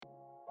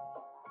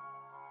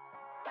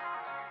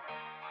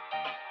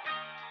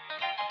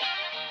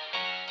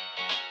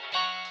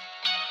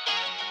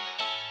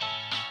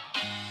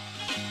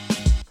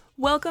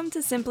Welcome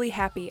to Simply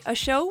Happy, a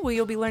show where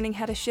you'll be learning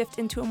how to shift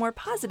into a more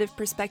positive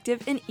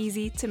perspective in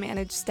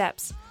easy-to-manage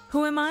steps.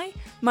 Who am I?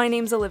 My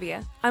name's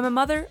Olivia. I'm a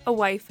mother, a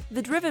wife,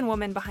 the driven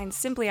woman behind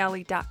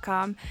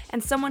SimplyAllie.com,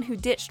 and someone who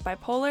ditched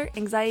bipolar,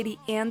 anxiety,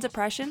 and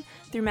depression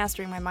through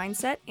mastering my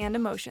mindset and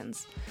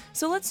emotions.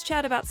 So let's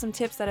chat about some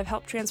tips that have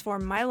helped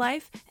transform my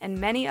life and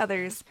many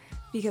others,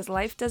 because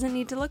life doesn't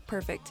need to look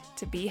perfect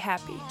to be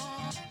happy.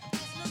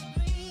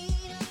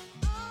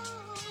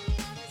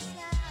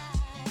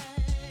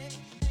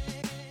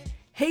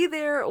 Hey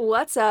there,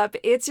 what's up?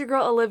 It's your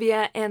girl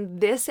Olivia,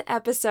 and this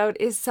episode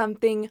is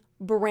something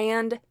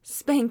brand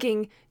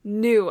spanking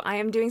new. I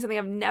am doing something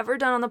I've never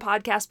done on the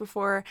podcast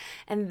before,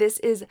 and this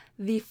is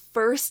the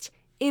first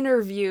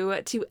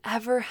interview to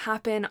ever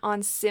happen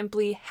on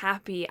Simply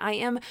Happy. I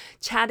am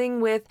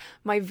chatting with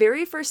my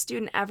very first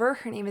student ever.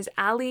 Her name is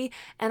Allie,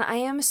 and I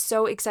am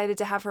so excited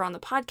to have her on the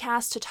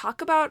podcast to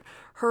talk about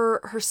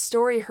her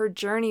story, her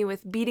journey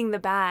with beating the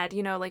bad,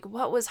 like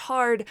what was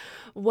hard,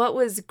 what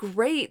was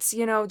great,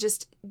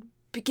 just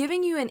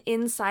giving you an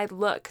inside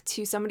look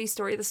to somebody's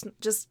story that's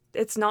just,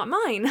 it's not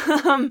mine,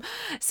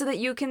 so that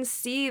you can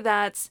see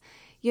that,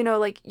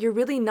 you're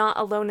really not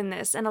alone in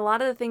this. And a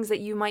lot of the things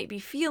that you might be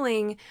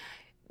feeling,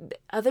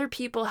 other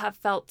people have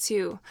felt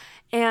too.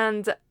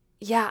 And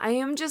yeah,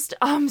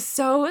 I'm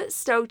so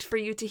stoked for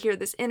you to hear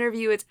this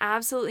interview. It's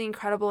absolutely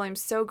incredible. I'm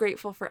so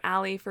grateful for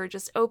Allie for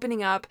just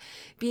opening up,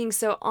 being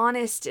so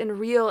honest and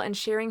real, and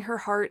sharing her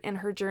heart and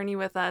her journey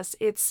with us.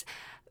 It's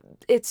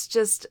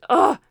just,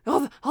 all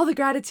the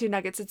gratitude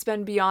nuggets. It's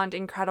been beyond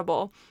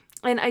incredible.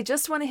 And I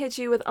just want to hit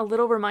you with a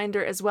little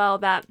reminder as well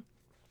that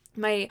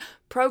my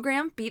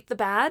program, Beat the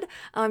Bad,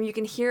 you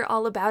can hear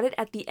all about it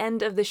at the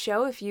end of the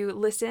show if you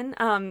listen.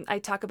 I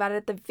talk about it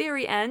at the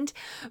very end.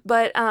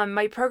 But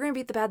my program,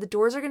 Beat the Bad, the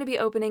doors are going to be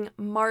opening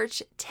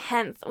March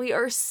 10th. We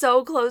are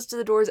so close to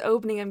the doors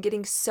opening. I'm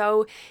getting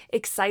so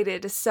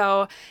excited.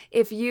 So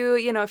if you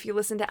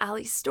listen to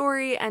Allie's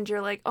story and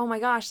you're like, oh my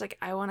gosh,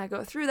 I want to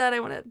go through that,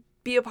 I want to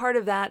be a part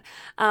of that,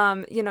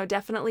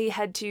 definitely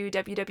head to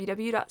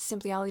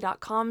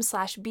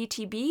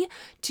www.simplyallie.com/BTB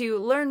to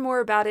learn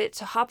more about it,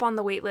 to hop on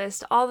the wait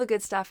list, all the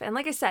good stuff. And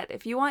like I said,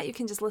 if you want, you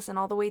can just listen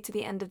all the way to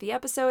the end of the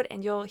episode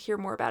and you'll hear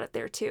more about it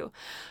there too.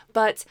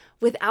 But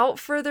without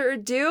further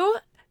ado,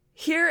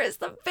 here is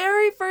the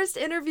very first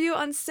interview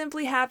on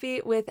Simply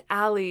Happy with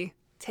Allie.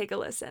 Take a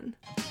listen.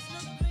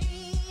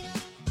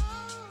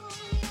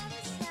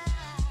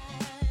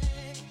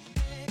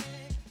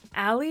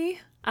 Allie,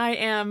 I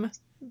am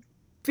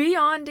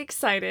beyond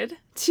excited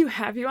to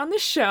have you on the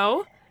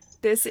show.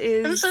 I'm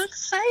so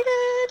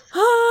excited.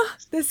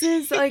 This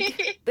is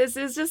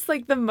just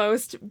the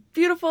most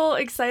beautiful,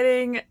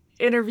 exciting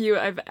interview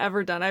I've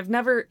ever done. I've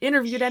never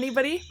interviewed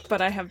anybody, but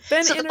I have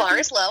been So the bar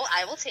is low.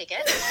 I will take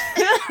it.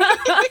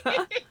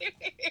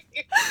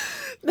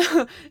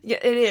 Yeah,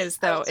 it is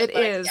though. It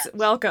is. Yeah.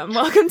 Welcome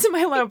to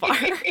my low bar.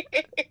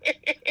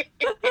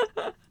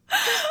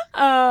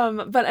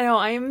 But I know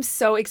I am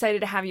so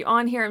excited to have you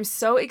on here. I'm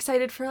so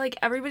excited for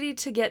everybody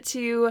to get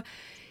to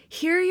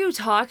hear you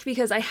talk,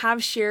 because I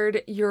have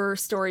shared your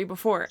story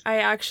before. I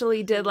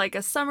actually did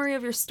a summary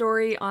of your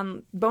story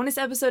on bonus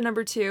episode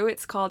number 2.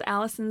 It's called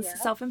Allison's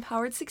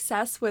Self-Empowered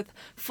Success with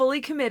Fully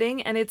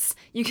Committing, and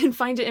you can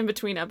find it in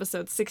between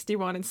episodes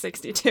 61 and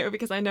 62,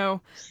 because I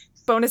know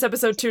bonus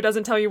episode 2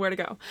 doesn't tell you where to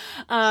go.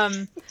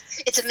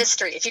 It's a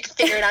mystery. If you can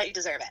figure it out, you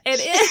deserve it.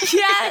 It is.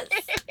 Yes.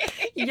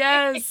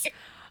 Yes.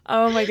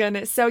 Oh my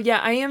goodness. So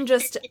yeah, I'm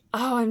just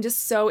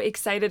so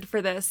excited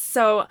for this.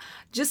 So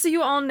just so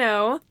you all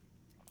know,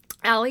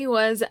 Allie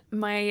was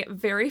my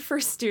very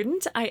first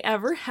student I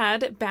ever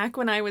had back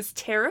when I was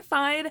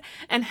terrified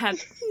and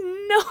had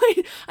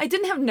I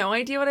didn't have no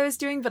idea what I was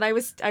doing, but I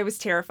was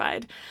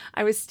terrified.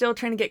 I was still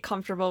trying to get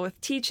comfortable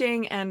with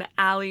teaching, and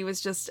Allie was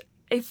just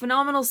a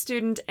phenomenal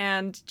student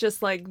and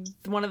just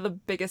one of the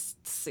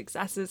biggest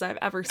successes I've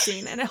ever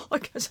seen. And oh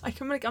gosh,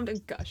 I'm gonna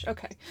gush.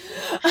 Okay.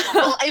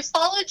 Well, I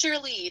followed your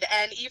lead,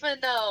 and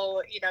even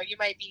though you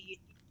might be,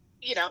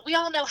 we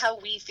all know how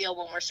we feel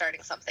when we're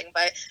starting something,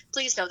 but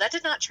please know that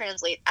did not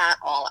translate at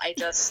all. I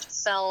just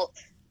felt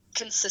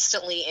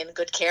consistently in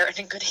good care and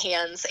in good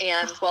hands,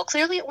 and well,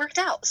 clearly it worked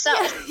out. So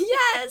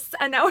yes,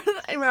 and now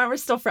we're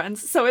still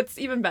friends, so it's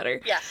even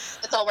better. Yeah,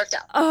 it's all worked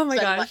out. Oh my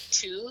gosh,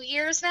 2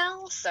 years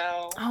now.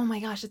 So oh my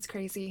gosh, it's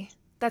crazy.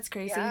 That's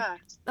crazy. Yeah,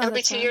 it'll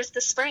be 2 years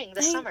this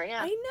summer.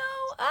 Yeah, I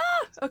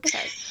know.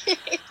 Okay.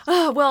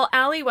 Well,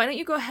 Allie, why don't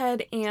you go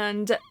ahead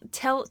and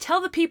tell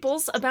the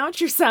peoples about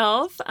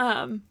yourself?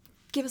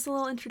 Give us a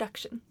little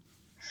introduction.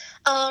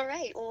 All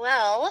right.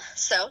 Well,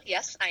 so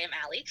yes, I am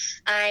Allie.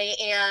 I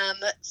am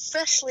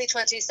freshly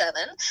 27.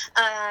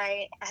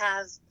 I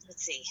have,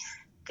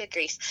 good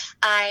grief.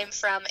 I'm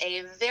from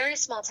a very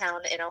small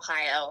town in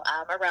Ohio,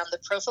 around the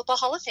Pro Football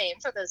Hall of Fame,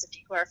 for those of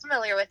you who are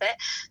familiar with it.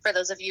 For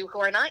those of you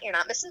who are not, you're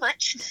not missing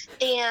much.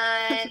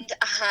 And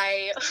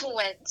I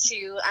went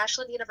to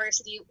Ashland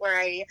University, where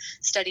I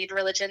studied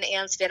religion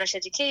and Spanish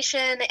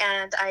education,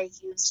 and I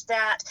used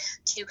that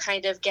to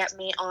kind of get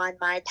me on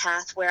my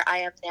path where I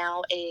am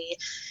now a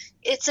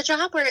it's a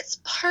job where it's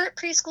part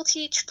preschool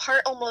teach,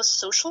 part almost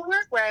social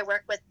work, where I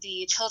work with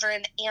the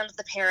children and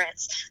the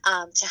parents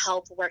to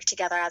help work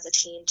together as a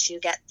team to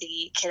get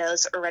the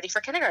kiddos ready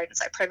for kindergarten.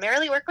 So I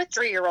primarily work with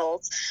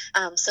 3-year-olds,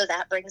 so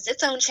that brings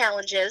its own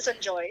challenges and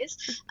joys.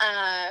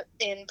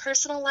 In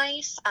personal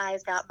life,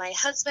 I've got my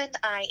husband.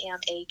 I am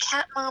a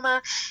cat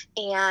mama,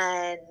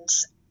 and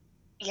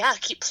yeah,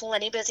 keep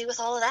plenty busy with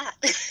all of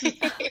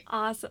that.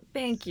 Awesome.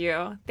 Thank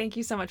you. Thank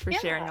you so much for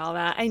sharing Yeah. all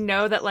that. I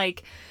know that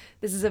like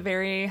this is a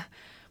very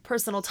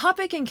personal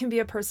topic and can be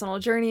a personal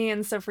journey.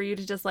 And so for you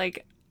to just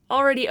like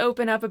already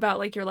open up about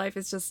like your life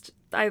is just,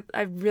 I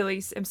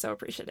really am so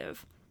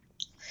appreciative.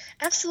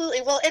 Absolutely.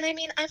 Well, and I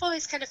mean, I've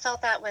always kind of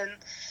felt that when,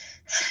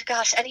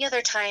 gosh, any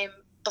other time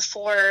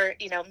before,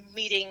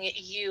 meeting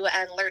you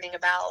and learning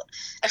about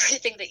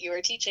everything that you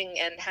were teaching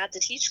and had to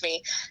teach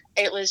me,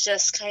 it was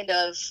just kind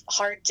of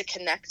hard to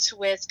connect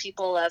with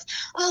people of,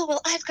 oh,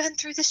 well, I've gone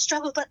through this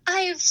struggle, but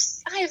I've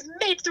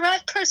made through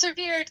it,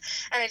 persevered.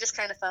 And I just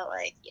kind of felt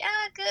like, yeah,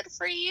 good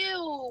for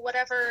you,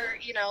 whatever,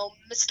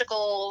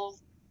 mystical,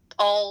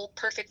 all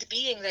perfect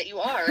being that you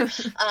are.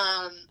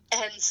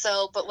 And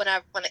so, but when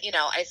I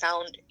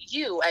found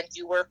you, and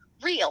you were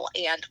real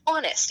and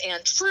honest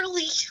and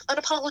truly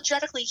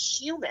unapologetically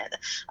human,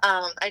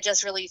 I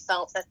just really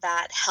felt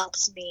that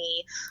helped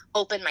me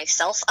open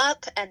myself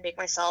up and make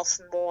myself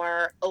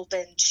more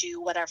open to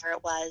whatever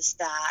it was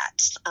that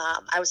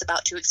I was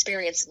about to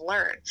experience and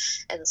learn.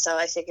 And so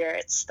I figure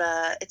it's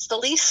the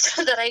least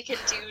that I can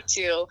do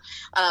to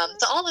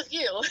all of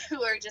you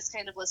who are just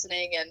kind of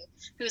listening and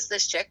who's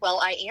this chick? Well,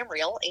 I am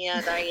real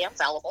and I am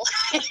fallible.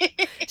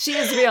 She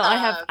is real.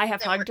 I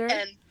have hugged her.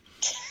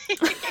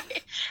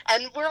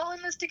 And we're all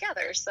in this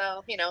together.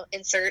 So,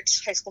 insert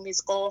High School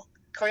Musical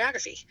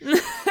choreography.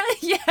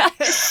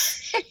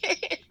 Yes.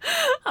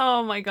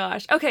 Oh my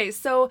gosh. Okay,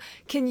 so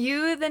can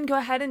you then go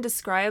ahead and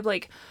describe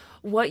like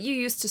what you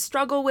used to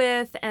struggle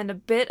with and a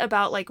bit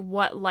about like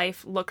what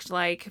life looked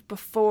like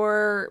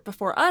before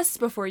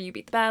you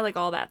beat the bed, like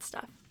all that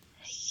stuff?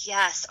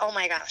 Yes. Oh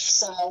my gosh.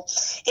 So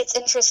it's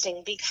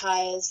interesting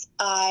because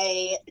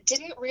I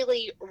didn't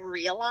really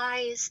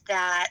realize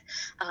that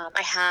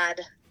I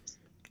had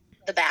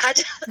the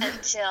bad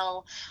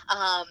until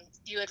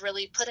you had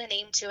really put a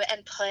name to it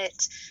and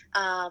put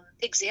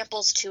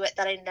examples to it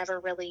that I never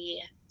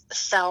really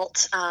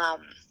felt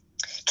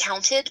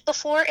counted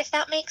before, if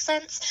that makes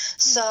sense.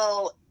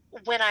 So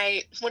when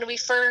we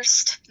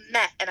first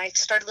met and I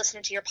started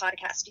listening to your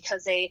podcast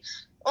because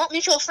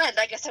mutual friend,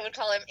 I guess I would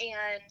call him,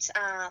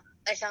 and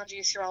I found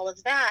you through all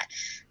of that.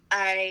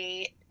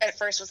 I at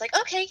first was like,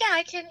 okay, yeah,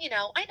 I can,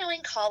 I know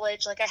in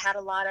college, like I had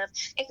a lot of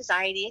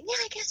anxiety, and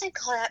yeah, I guess I'd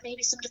call that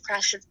maybe some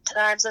depression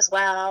times as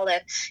well.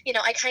 And,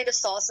 I kind of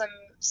saw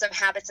some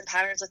habits and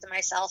patterns within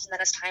myself. And then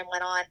as time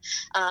went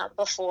on,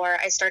 before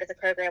I started the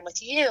program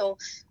with you,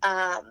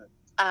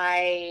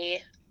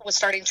 I was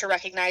starting to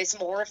recognize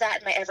more of that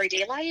in my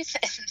everyday life.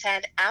 And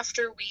then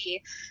after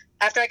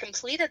I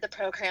completed the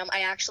program,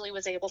 I actually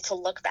was able to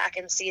look back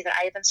and see that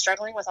I had been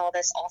struggling with all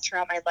this all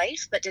throughout my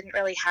life, but didn't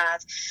really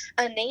have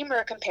a name or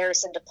a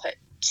comparison to put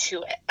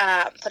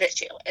it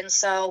to. And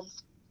so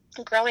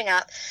growing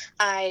up,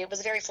 I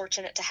was very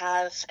fortunate to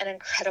have an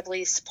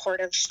incredibly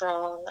supportive,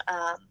 strong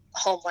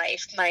home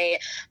life. My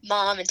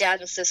mom and dad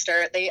and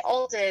sister, they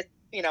all did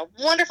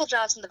wonderful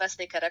jobs and the best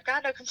they could. I've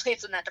got no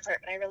complaints in that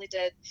department. I really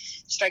did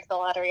strike the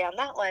lottery on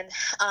that one.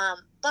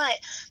 But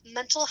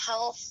mental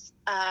health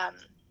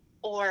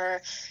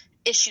or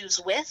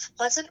issues with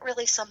wasn't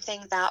really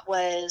something that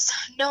was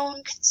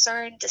known,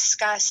 concerned,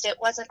 discussed. It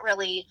wasn't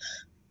really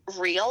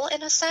real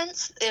in a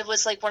sense. It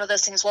was like one of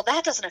those things, well,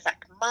 that doesn't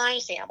affect my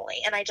family.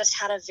 And I just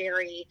had a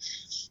very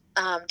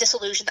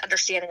disillusioned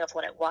understanding of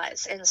what it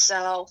was. And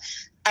so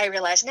I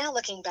realized now,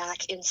 looking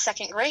back in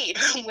second grade,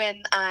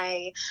 when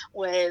I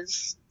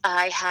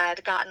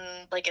had gotten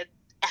like an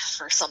F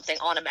or something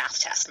on a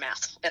math,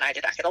 and I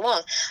did not get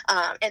along.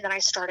 And then I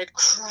started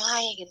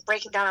crying and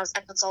breaking down. I was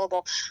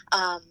inconsolable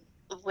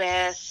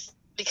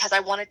because I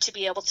wanted to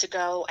be able to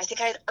go. I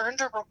think I had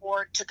earned a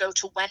reward to go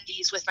to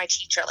Wendy's with my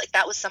teacher. Like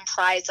that was some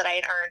prize that I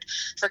had earned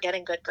for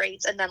getting good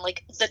grades. And then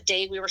like the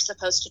day we were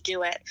supposed to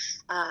do it,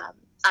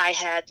 I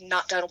had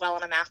not done well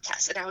on a math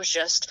test, and I was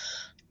just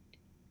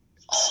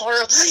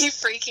horribly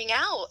freaking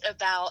out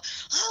about,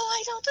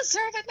 I don't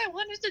deserve it, and I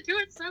wanted to do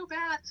it so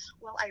bad.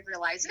 Well, I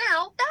realize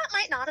now that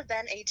might not have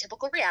been a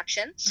typical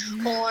reaction.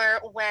 Or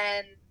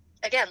when,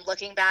 again,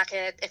 looking back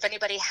at, if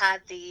anybody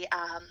had the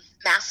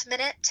math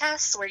minute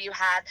tests where you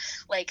had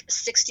like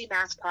 60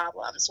 math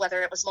problems,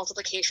 whether it was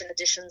multiplication,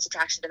 addition,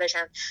 subtraction,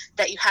 division,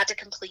 that you had to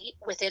complete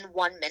within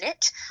 1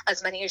 minute,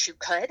 as many as you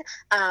could.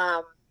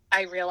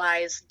 I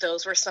realized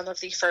those were some of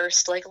the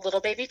first like little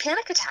baby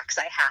panic attacks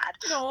I had.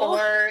 No.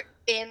 Or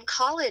in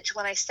college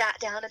when I sat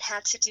down and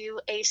had to do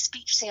a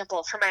speech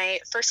sample for my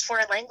first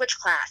foreign language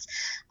class,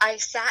 I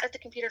sat at the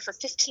computer for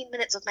 15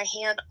 minutes with my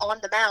hand on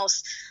the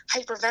mouse,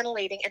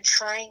 hyperventilating and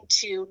trying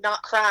to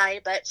not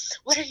cry, but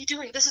what are you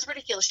doing? This is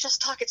ridiculous.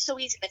 Just talk. It's so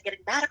easy. And then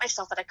getting mad at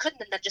myself that I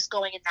couldn't, and then just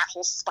going in that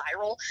whole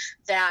spiral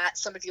that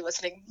some of you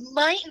listening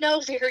might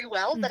know very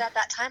well. But at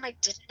that time, I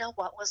didn't know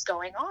what was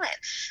going on.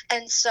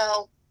 And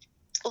so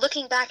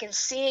looking back and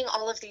seeing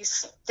all of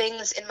these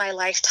things in my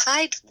life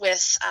tied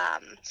with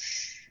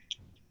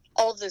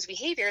all of those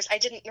behaviors, I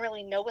didn't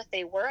really know what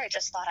they were. I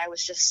just thought that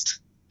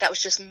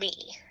was just me.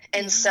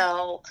 And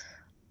so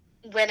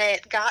when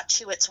it got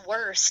to its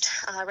worst,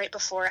 right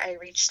before I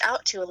reached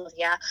out to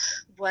Olivia,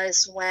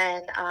 was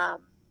when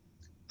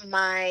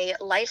my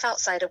life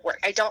outside of work,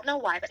 I don't know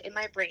why, but in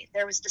my brain,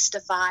 there was this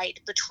divide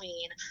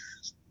between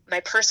my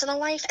personal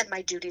life and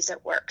my duties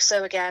at work.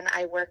 So again,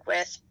 I work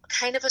with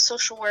kind of a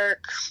social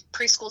work,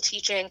 preschool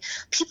teaching,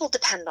 people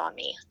depend on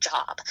me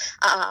job.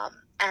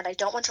 And I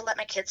don't want to let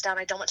my kids down.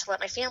 I don't want to let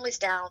my families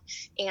down.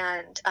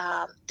 And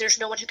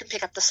there's no one who can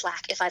pick up the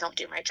slack if I don't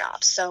do my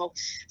job. So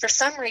for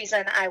some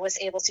reason, I was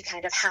able to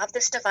kind of have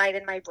this divide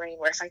in my brain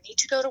where if I need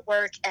to go to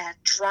work and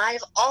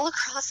drive all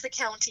across the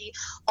county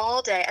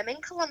all day, I'm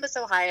in Columbus,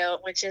 Ohio,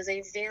 which is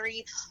a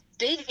very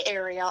big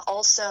area,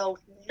 also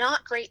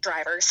not great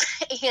drivers.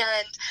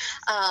 And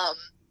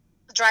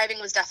driving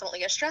was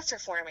definitely a stressor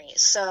for me.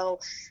 So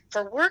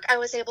for work, I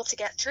was able to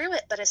get through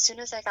it. But as soon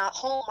as I got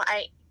home,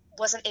 I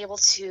wasn't able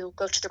to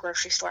go to the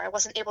grocery store. I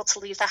wasn't able to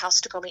leave the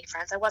house to go meet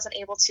friends. I wasn't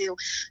able to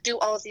do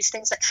all of these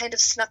things that kind of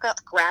snuck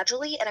up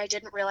gradually, and I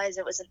didn't realize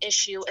it was an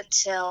issue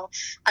until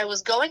I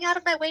was going out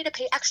of my way to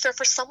pay extra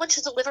for someone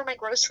to deliver my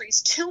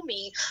groceries to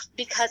me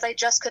because I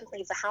just couldn't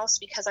leave the house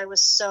because I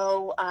was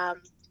so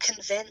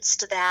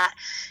convinced that,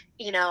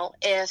 you know,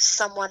 if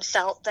someone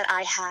felt that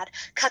I had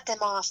cut them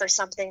off or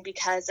something,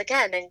 because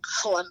again, in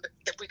Columbus,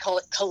 we call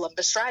it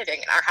Columbus driving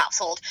in our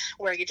household,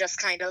 where you just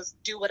kind of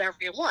do whatever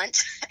you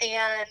want.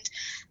 And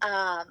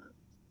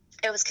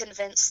I was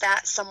convinced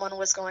that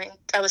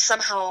I was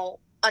somehow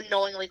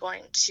unknowingly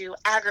going to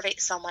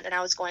aggravate someone, and I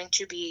was going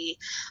to be,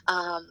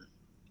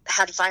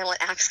 had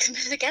violent acts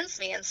committed against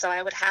me. And so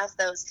I would have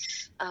those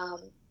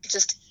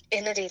just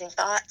inundating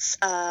thoughts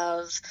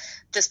of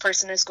this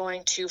person is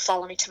going to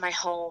follow me to my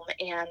home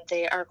and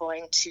they are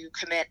going to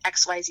commit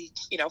XYZ,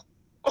 you know,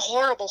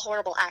 horrible,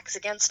 horrible acts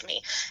against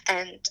me.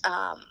 And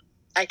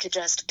I could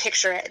just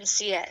picture it and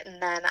see it.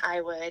 And then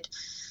I would,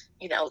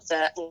 you know,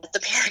 the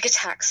panic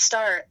attacks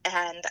start,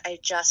 and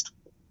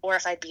or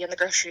if I'd be in the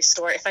grocery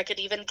store, if I could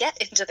even get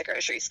into the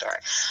grocery store,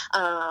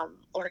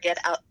 or get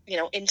out, you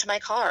know, into my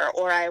car,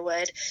 or I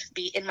would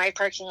be in my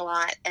parking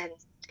lot. And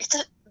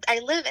I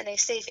live in a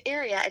safe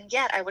area, and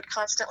yet I would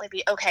constantly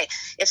be, okay,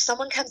 if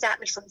someone comes at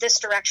me from this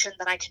direction,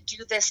 then I can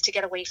do this to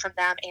get away from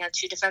them and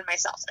to defend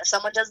myself. And if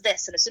someone does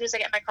this, and as soon as I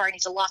get in my car, I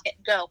need to lock it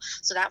and go,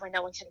 so that way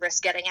no one can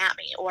risk getting at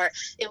me. Or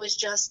it was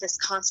just this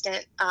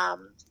constant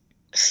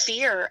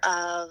fear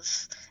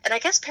of, and I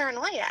guess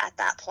paranoia at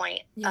that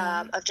point,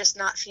 of just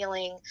not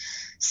feeling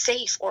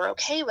safe or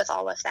okay with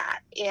all of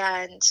that.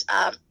 And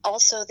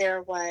also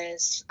there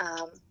was,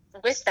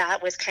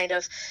 with kind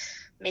of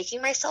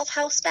making myself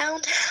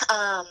housebound,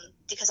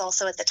 because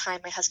also at the time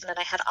my husband and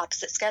I had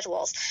opposite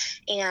schedules,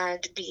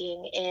 and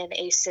being in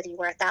a city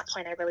where at that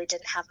point I really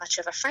didn't have much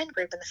of a friend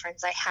group, and the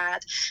friends I had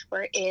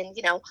were in,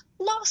 you know,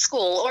 law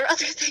school or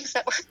other things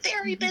that were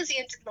very busy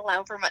and didn't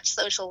allow for much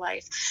social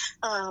life.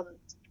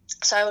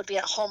 So I would be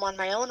at home on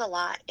my own a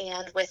lot,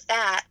 and with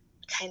that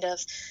kind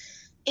of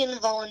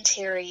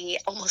involuntary,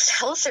 almost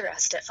house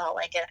arrest, it felt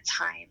like at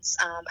times,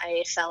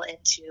 I fell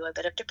into a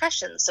bit of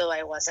depression. So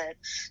I was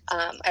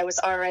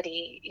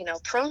already, you know,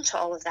 prone to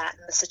all of that,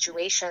 and the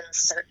situation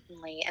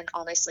certainly, and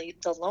honestly,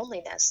 the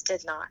loneliness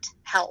did not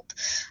help.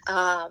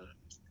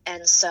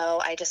 And so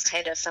I just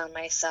kind of found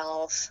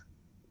myself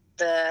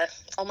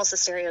almost the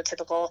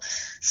stereotypical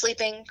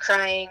sleeping,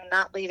 crying,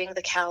 not leaving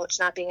the couch,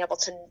 not being able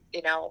to,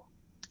 you know,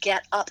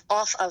 get up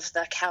off of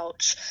the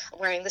couch,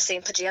 wearing the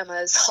same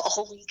pajamas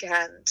all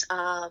weekend.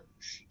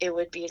 It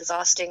would be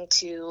exhausting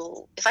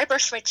if I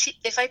brushed my teeth,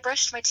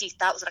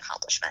 that was an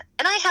accomplishment.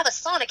 And I have a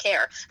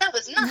Sonicare. That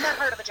was not that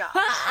hard of a job.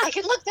 I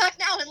can look back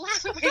now and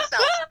laugh at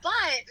myself, but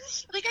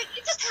like,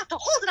 you just have to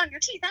hold it on your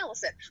teeth,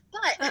 Allison.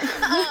 But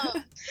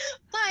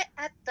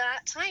at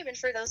that time, and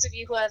for those of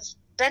you who have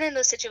been in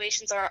those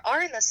situations or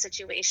are in those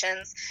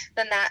situations,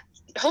 then that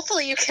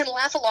hopefully you can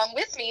laugh along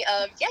with me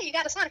of, yeah, you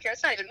got a Sonicare,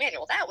 it's not even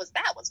manual. That was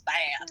bad.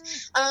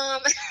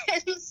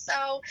 And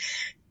so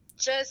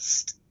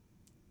just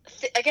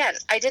again,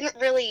 I didn't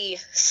really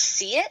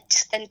see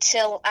it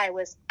until I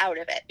was out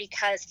of it,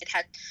 because it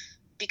had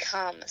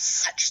become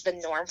such the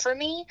norm for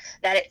me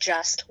that it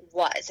just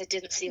was. It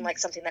didn't seem like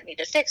something that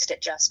needed fixed.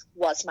 It just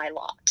was my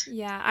lot.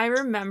 Yeah, I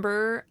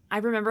remember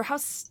how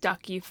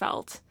stuck you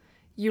felt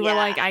You were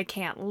like, I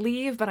can't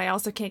leave, but I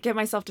also can't get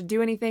myself to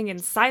do anything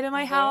inside of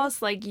my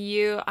house. Like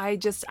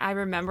I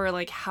remember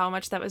like how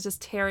much that was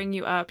just tearing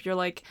you up. You're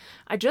like,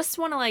 I just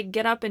want to like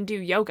get up and do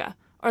yoga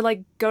or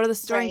like go to the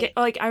store and get,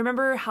 like, I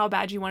remember how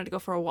bad you wanted to go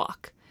for a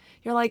walk.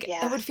 You're like,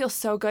 it would feel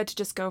so good to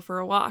just go for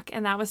a walk.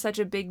 And that was such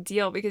a big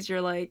deal because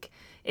you're like,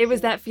 it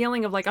was that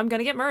feeling of like, I'm going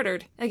to get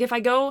murdered. Like if I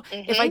go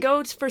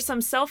for some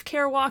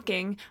self-care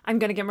walking, I'm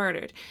going to get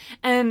murdered.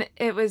 And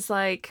it was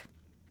like,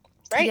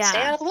 stay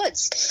out of the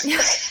woods.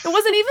 It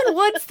wasn't even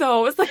woods though.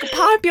 It was like a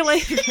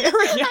populated area.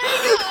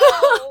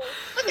 I know.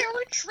 But there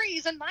were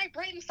trees, and my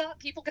brain thought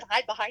people could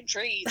hide behind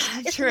trees.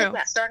 It's True. the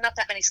Midwest. There are not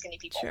that many skinny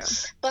people. True.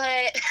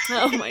 But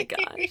oh my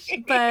gosh.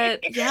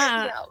 But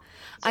yeah.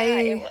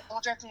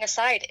 All joking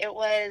aside, it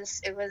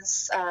was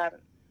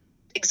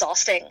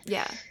exhausting.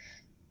 Yeah.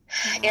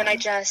 And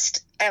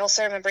I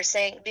also remember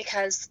saying,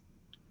 because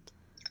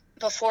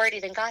before it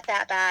even got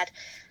that bad,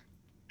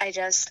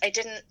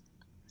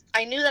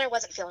 I knew that I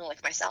wasn't feeling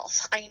like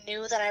myself. I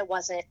knew that I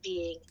wasn't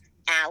being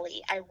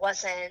Allie. I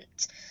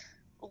wasn't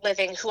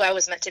living who I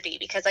was meant to be,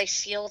 because I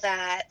feel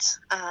that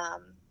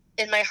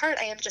in my heart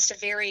I am just a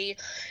very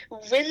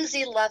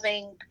whimsy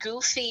loving,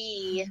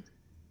 goofy,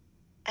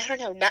 I don't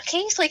know,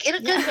 nutcase, like in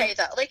a good way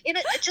though, like in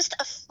just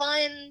a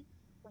fun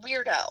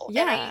weirdo.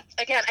 Yeah.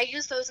 And I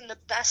use those in the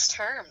best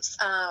terms,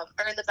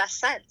 or in the best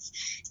sense.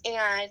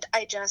 And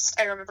I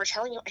remember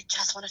telling you, I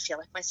just want to feel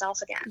like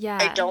myself again. Yeah.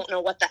 I don't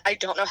know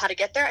how to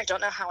get there. I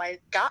don't know how I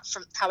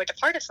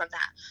departed from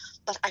that,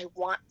 but I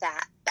want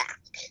that back.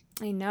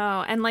 I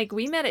know. And like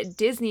we met at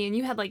Disney and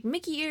you had like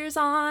Mickey ears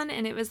on,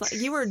 and it was like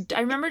I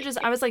remember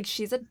I was like,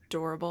 she's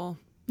adorable.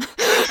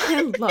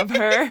 I love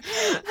her.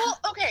 Well,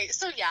 okay,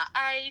 so yeah,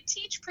 I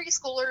teach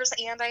preschoolers,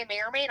 and I may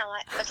or may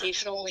not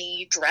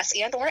occasionally dress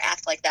and or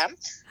act like them.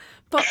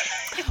 But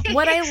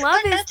what I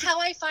love is that's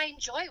how I find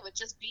joy, with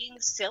just being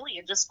silly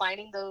and just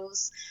finding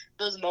those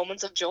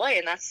moments of joy,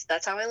 and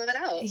that's how I live it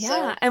out. Yeah.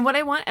 So. And what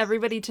I want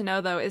everybody to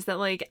know though is that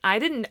like I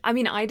didn't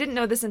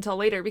know this until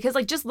later, because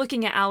like just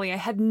looking at Allie, I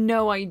had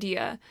no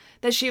idea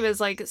that she was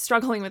like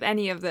struggling with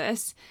any of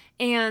this.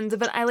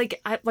 But I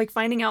like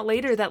finding out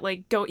later that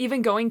like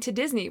going to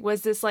Disney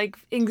was this like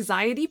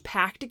anxiety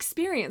packed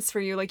experience for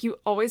you. Like you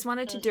always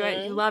wanted to do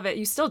it. You love it.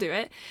 You still do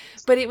it.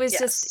 But it was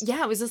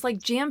it was just like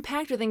jam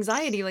packed with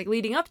anxiety, like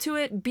leading up to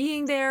it,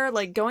 being there,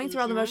 like going through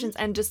all the motions,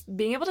 and just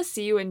being able to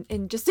see you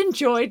and just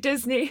enjoy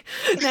Disney.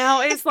 Now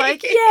it's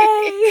like,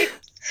 yay.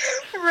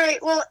 Right.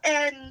 Well,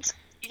 and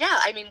yeah,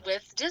 I mean,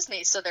 with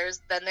Disney, so there's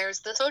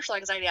the social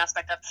anxiety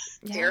aspect of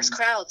there's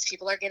crowds.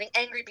 People are getting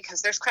angry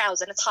because there's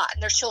crowds and it's hot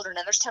and there's children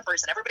and there's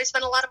tempers and everybody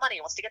spent a lot of money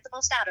and wants to get the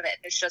most out of it.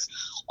 And it's just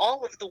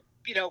all of the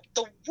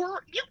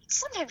worst.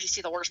 Sometimes you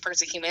see the worst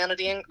parts of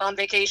humanity on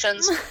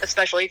vacations,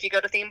 especially if you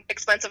go to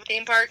expensive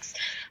theme parks.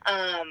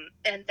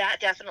 And that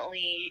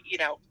definitely,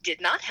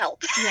 did not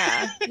help.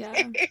 Yeah.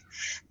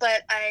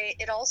 But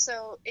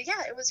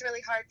it was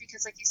really hard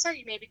because, like you said,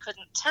 you maybe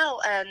couldn't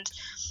tell. And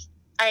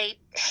I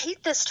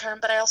hate this term,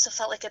 but I also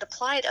felt like it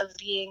applied, of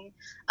being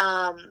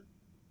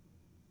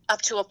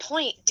up to a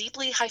point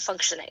deeply high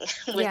functioning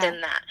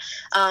within that.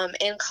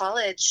 In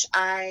college,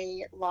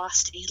 I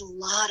lost a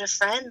lot of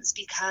friends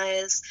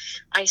because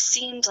I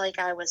seemed like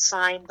I was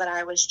fine, but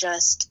I was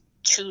just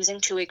choosing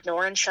to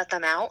ignore and shut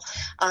them out.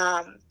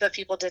 But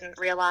people didn't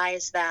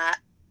realize that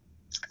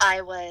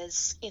I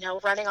was,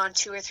 running on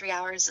 2 or 3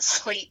 hours of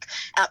sleep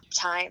at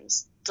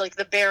times, like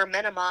the bare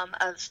minimum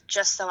of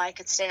just so I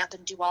could stay up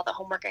and do all the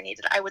homework I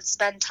needed. I would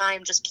spend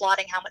time just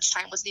plotting how much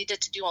time was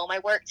needed to do all my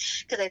work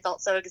because I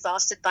felt so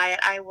exhausted by it.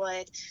 I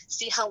would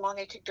see how long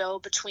I could go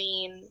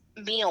between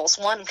meals.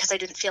 One, because I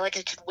didn't feel like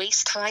I could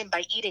waste time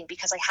by eating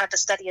because I had to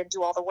study and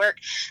do all the work.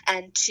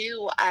 And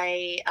two,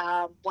 I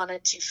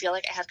wanted to feel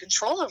like I had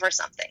control over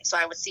something. So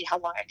I would see how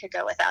long I could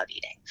go without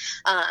eating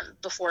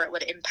before it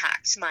would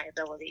impact my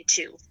ability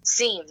to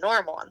seem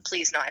normal. And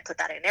please know I put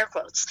that in air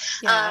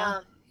quotes.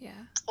 Yeah.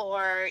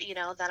 Or,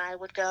 then I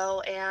would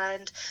go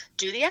and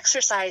do the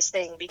exercise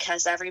thing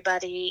because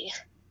everybody,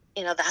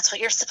 that's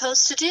what you're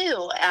supposed to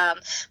do.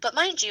 But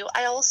mind you,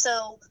 I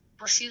also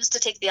refused to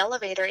take the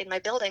elevator in my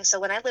building. So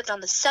when I lived on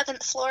the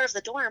 7th floor of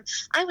the dorm,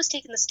 I was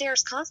taking the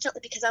stairs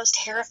constantly because I was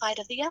terrified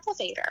of the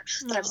elevator,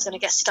 that I was going to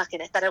get stuck in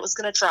it, that it was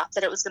going to drop,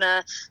 that it was going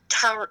to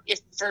tower.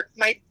 If for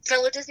my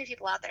fellow Disney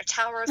people out there,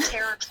 Tower of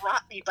Terror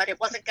dropped me, but it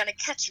wasn't going to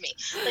catch me.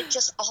 Like,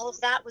 just all of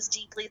that was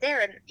deeply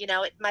there. And,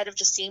 it might have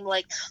just seemed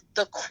like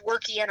the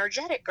quirky,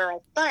 energetic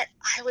girl, but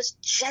I was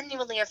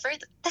genuinely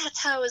afraid that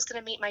that's how I was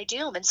going to meet my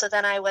doom. And so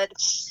then I would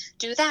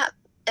do that.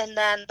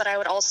 But I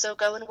would also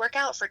go and work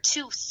out for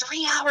 2-3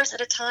 hours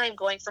at a time,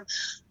 going from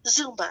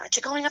Zumba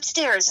to going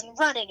upstairs and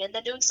running and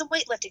then doing some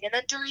weightlifting and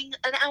then doing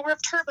an hour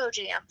of Turbo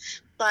Jam.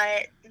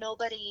 But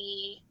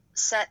nobody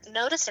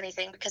noticed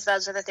anything because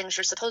those are the things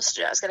you're supposed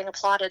to do. I was getting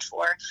applauded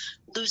for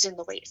losing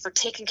the weight, for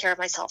taking care of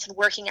myself and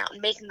working out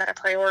and making that a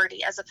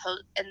priority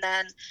and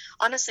then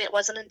honestly, it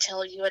wasn't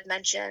until you had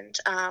mentioned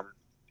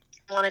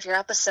one of your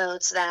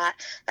episodes that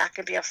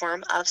could be a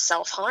form of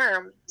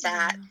self-harm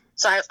that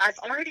so I've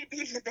already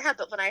beaten the bad,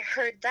 but when I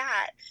heard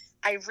that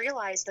I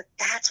realized that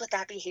that's what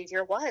that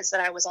behavior was, that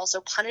I was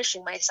also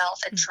punishing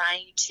myself and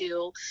trying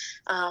to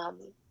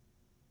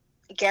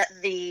get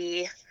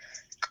the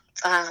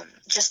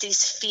just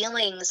these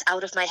feelings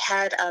out of my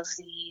head of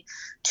the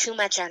too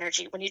much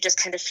energy, when you just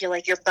kind of feel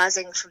like you're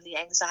buzzing from the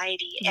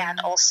anxiety, and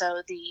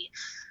also the,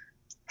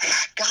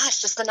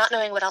 gosh, just the not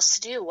knowing what else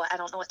to do. I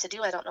don't know what to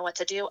do. I don't know what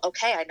to do.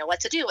 Okay, I know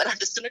what to do, and I'm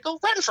just going to go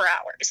run for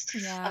hours.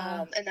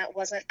 And that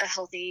wasn't a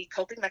healthy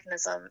coping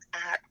mechanism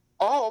at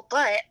all,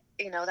 but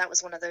that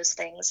was one of those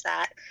things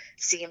that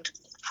seemed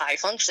high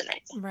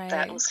functioning.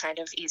 That was kind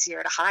of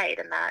easier to hide,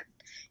 and that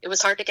it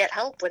was hard to get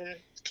help when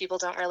people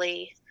don't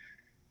really,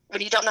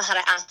 when you don't know how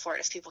to ask for it,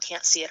 if people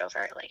can't see it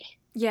overtly.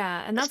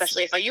 Yeah, and that's,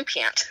 especially if you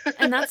can't.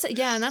 and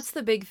that's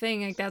the big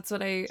thing. Like, that's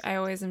what I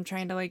always am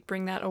trying to, like,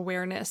 bring that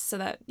awareness so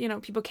that,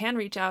 people can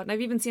reach out. And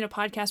I've even seen a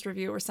podcast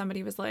review where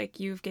somebody was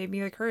like, "You've gave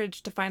me the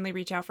courage to finally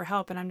reach out for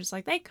help." And I'm just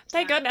like, thank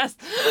goodness.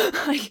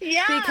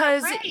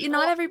 Because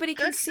not everybody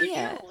can see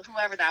it.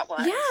 Whoever that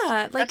was.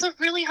 Yeah, like, that's a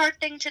really hard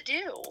thing to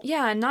do.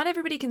 Yeah, not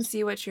everybody can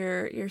see what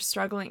you're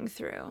struggling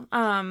through.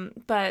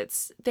 But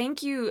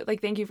thank you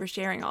for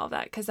sharing all of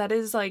that, because that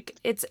is, like,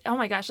 it's, oh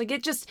my gosh, like,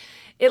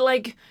 it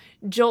like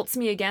jolts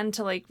me again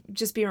to, like,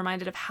 just be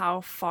reminded of how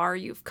far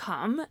you've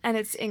come, and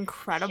it's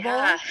incredible.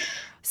 Yeah.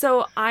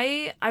 So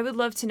I would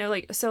love to know,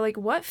 like,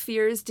 what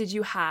fears did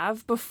you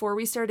have before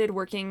we started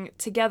working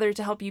together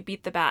to help you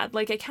beat the bad?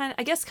 Like,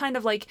 I guess kind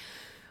of like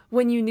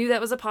when you knew that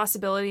was a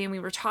possibility and we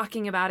were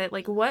talking about it,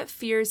 like, what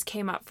fears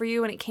came up for you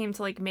when it came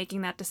to, like,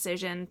 making that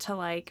decision to,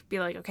 like, be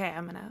like, okay,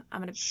 I'm gonna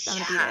beat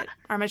it, or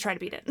I'm gonna try to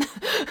beat it.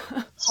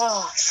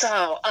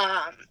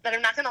 But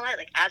I'm not gonna lie,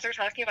 like, as we're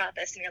talking about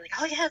this and you're like,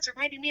 oh yeah, it's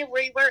reminding me of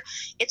where you were,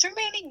 it's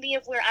reminding me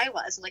of where I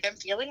was, and, like, I'm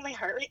feeling my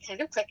heart rate kind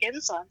of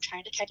quicken, so I'm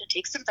trying to kind of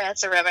take some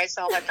breaths around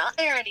myself. I'm not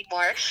there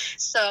anymore.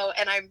 So,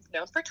 and I'm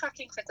known for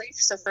talking quickly,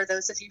 so for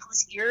those of you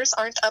whose ears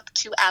aren't up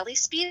to Allie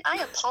speed, I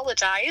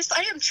apologize.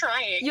 I am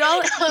trying.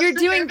 You're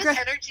doing great.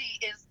 Energy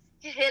is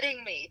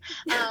hitting me.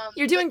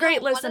 You're doing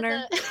great,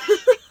 listener. Thank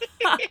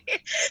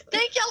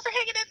y'all for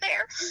hanging in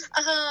there.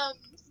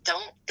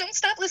 Don't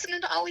stop listening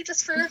to Ollie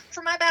just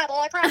for my babble,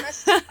 I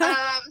promise.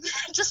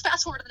 Just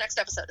fast forward to the next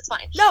episode. It's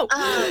fine. No.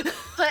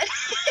 But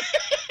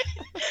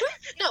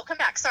no, come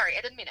back. Sorry,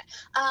 I didn't mean it.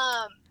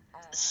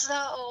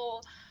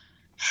 So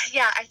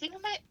yeah, I think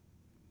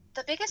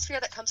the biggest fear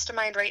that comes to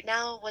mind right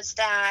now was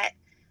that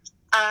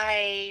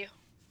I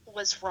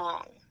was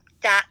wrong,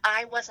 that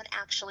I wasn't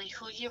actually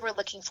who you were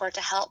looking for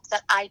to help,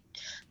 that I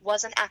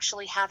wasn't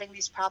actually having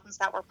these problems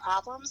that were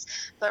problems,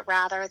 but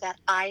rather that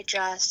I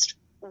just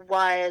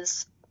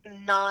was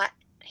not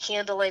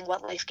handling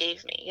what life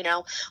gave me.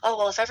 Oh,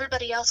 well, if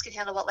everybody else can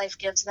handle what life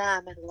gives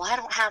them, and well, I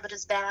don't have it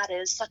as bad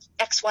as such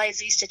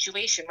XYZ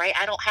situation, right?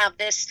 I don't have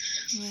this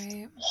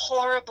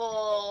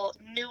horrible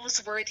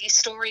newsworthy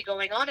story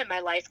going on in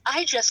my life.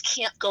 I just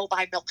can't go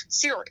buy milk and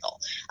cereal.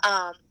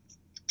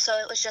 So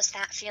it was just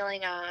that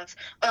feeling of,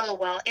 oh,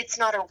 well, it's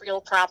not a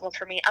real problem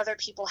for me. Other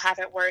people have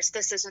it worse.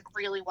 This isn't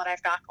really what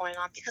I've got going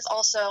on. Because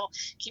also,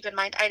 keep in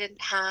mind, I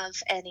didn't have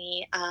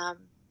any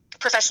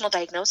professional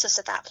diagnosis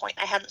at that point.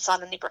 I hadn't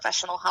sought any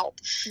professional help.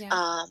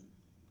 Yeah.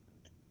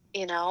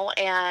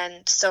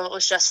 And so it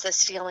was just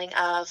this feeling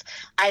of,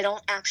 I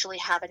don't actually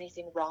have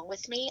anything wrong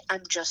with me.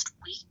 I'm just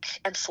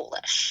weak and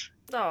foolish.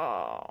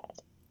 Oh.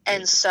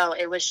 And so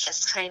it was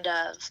just kind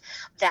of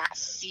that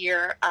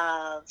fear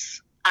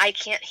of, I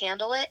can't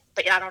handle it,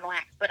 but I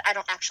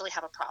don't actually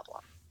have a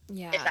problem.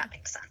 Yeah. If that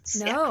makes sense.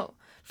 No, yeah.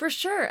 For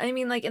sure. I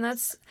mean, like, and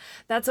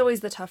that's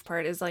always the tough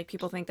part, is, like,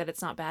 people think that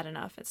it's not bad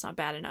enough. It's not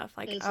bad enough.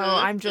 Like,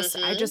 I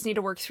just need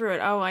to work through it.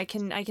 Oh, I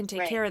can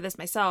take care of this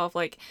myself.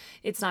 Like,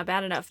 it's not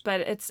bad enough.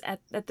 But it's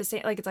at the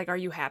same, like, it's like, are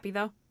you happy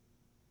though?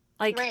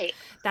 Like,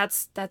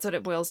 that's what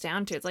it boils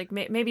down to. It's like,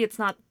 maybe it's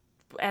not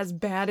as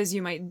bad as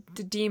you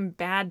might deem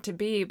bad to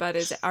be,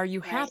 but are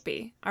you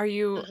happy? Are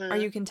you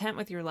content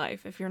with your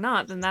life? If you're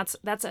not, then that's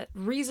a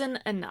reason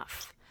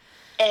enough.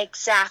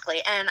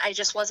 Exactly. And I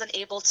just wasn't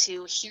able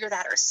to hear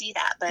that or see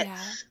that. But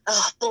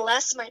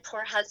bless my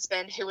poor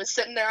husband, who was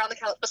sitting there on the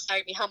couch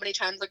beside me. How many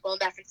times, like, going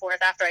back and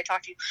forth after I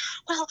talked to you?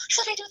 Well,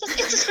 should I do this?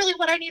 Is this really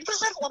what I need? Well,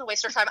 I don't want to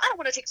waste our time. I don't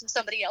want to take from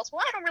somebody else.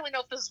 Well, I don't really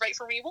know if this is right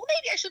for me. Well,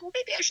 maybe I should. Well,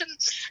 maybe I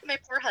shouldn't. And my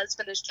poor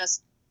husband is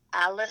just,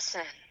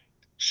 Allison,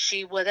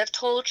 she would have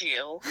told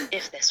you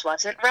if this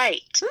wasn't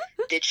right.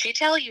 Did she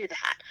tell you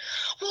that?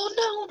 Well,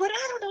 no, but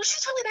I don't know.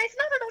 She's really nice.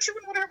 And I don't know. She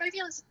wouldn't want to hurt my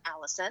feelings.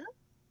 Allison,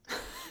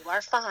 you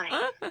are fine.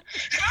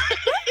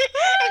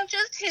 And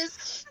just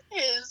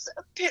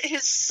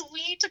his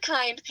sweet,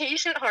 kind,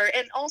 patient heart.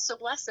 And also,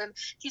 bless him,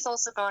 he's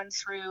also gone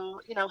through,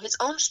 his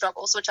own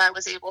struggles, which I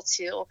was able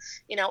to,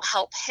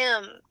 help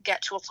him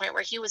get to a point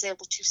where he was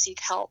able to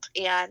seek help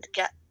and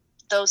get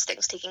those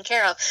things taken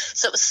care of.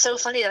 So it was so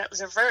funny that it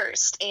was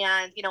reversed.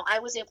 And, I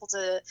was able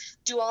to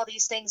do all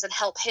these things and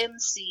help him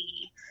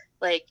see,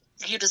 like,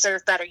 you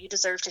deserve better. You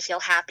deserve to feel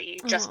happy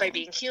just by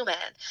being human.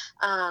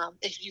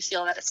 If you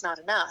feel that it's not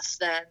enough,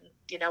 then,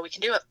 we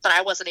can do it. But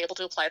I wasn't able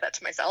to apply that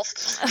to myself.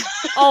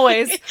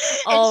 Always. And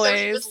so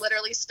he would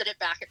literally spit it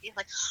back at me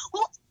like,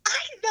 well, I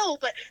know,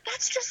 but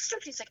that's just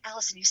stupid. He's like,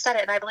 Allison, you said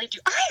it, and I believed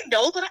you. I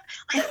know, but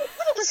I don't want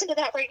to listen to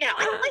that right now.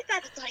 I don't like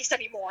that advice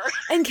anymore.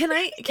 And can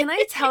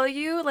I tell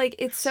you, like,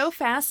 it's so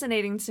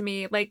fascinating to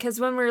me, like, because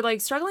when we're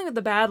like struggling with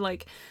the bad,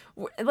 like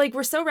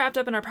we're so wrapped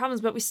up in our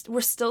problems, but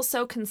we're still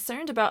so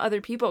concerned about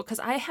other people. Because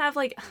I have,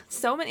 like,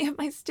 so many of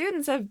my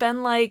students have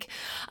been like,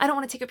 I don't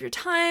want to take up your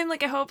time.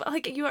 Like, I hope,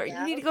 like, you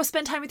need to go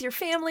spend time with your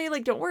family.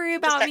 Like, don't worry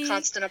about me. Just that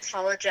constant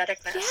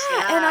apologeticness.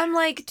 Yeah, and I'm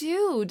like,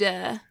 dude,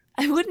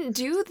 I wouldn't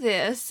do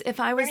this if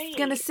I was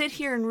going to sit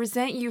here and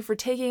resent you for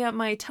taking up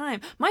my time.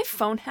 My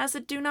phone has a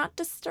do not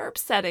disturb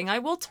setting. I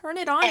will turn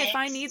it on if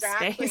I need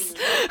space.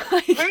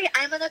 Right.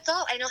 I'm an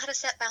adult. I know how to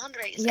set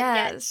boundaries.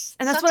 Yes.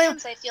 And that's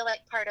sometimes I feel like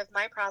part of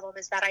my problem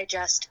is that I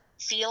just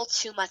feel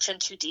too much and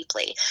too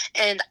deeply.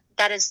 And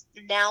that is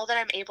now that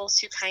I'm able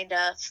to kind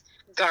of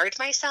guard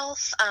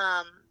myself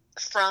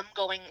from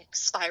going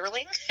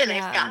spiraling, and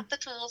I've got the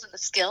tools and the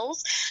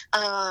skills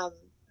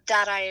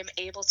that I am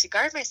able to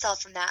guard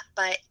myself from that.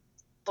 But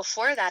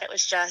before that, it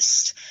was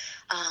just,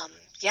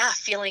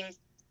 feeling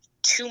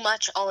too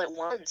much all at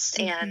once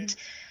and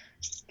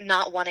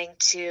not wanting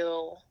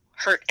to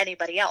hurt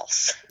anybody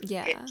else.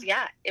 Yeah.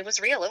 It was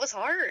real. It was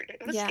hard.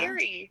 It was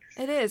scary.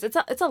 It is.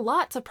 It's a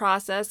lot to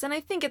process. And I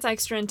think it's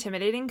extra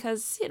intimidating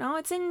because,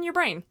 it's in your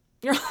brain.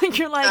 You're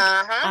like,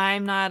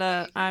 I'm not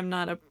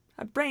a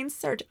brain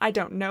surgeon. I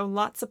don't know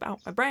lots about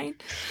my brain.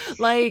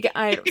 Like,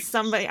 I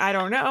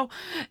don't know.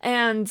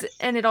 And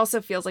it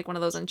also feels like one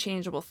of those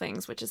unchangeable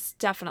things, which is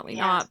definitely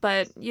not.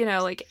 But,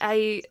 like,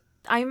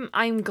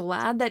 I'm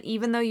glad that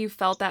even though you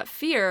felt that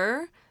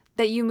fear,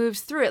 that you moved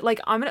through it.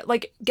 Like,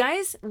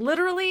 guys,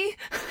 literally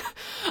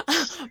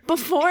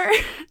before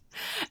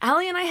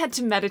Allie and I had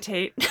to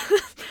meditate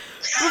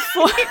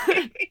before.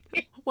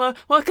 Well,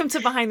 welcome to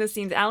Behind the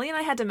Scenes. Allie and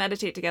I had to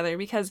meditate together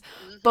because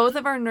both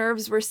of our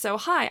nerves were so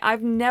high.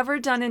 I've never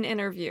done an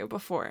interview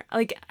before,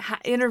 like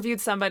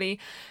interviewed somebody,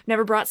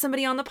 never brought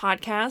somebody on the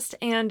podcast.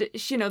 And,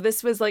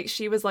 this was like,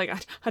 she was like,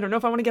 I don't know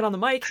if I want to get on the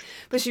mic,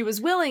 but she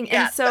was willing.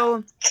 Yeah, and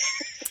so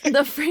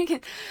this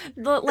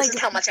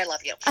is how much I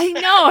love you. I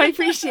know. I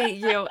appreciate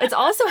you. It's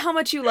also how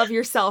much you love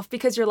yourself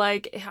because you're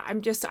like,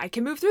 I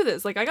can move through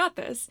this. Like, I got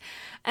this.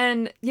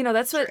 And,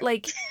 that's what,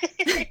 like...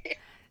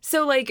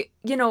 So, like,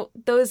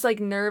 those, like,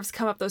 nerves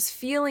come up, those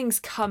feelings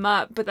come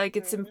up, but, like,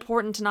 it's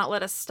important to not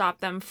let us stop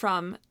them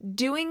from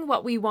doing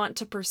what we want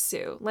to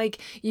pursue.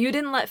 Like, you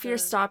didn't let fear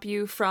stop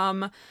you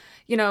from,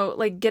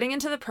 like, getting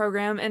into the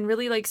program and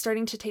really, like,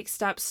 starting to take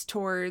steps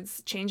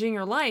towards changing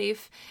your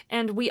life.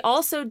 And we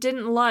also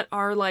didn't let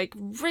our, like,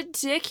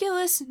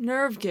 ridiculous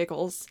nerve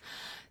giggles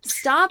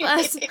stop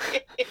us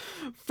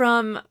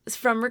from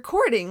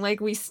recording. Like,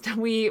 we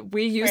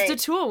used a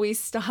tool. We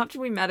stopped,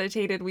 we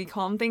meditated, we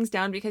calmed things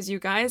down because, you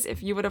guys,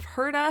 if you would have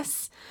heard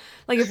us,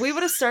 like, if we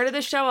would have started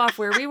the show off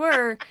where we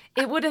were,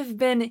 it would have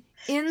been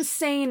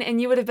insane.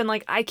 And you would have been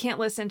like, I can't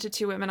listen to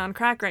two women on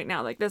crack right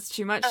now. Like, that's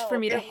too much for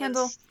me to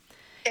handle.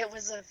 It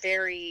was a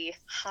very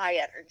high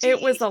energy.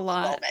 It was a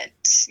lot. Moment.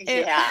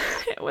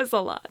 It was a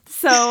lot.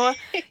 So,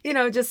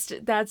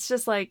 that's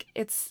just like,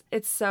 it's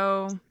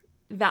so...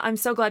 that I'm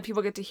so glad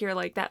people get to hear,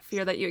 like, that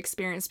fear that you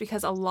experienced,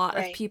 because a lot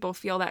of people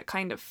feel that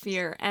kind of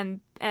fear,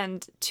 and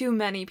too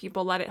many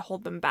people let it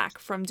hold them back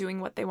from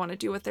doing what they want to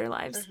do with their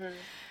lives.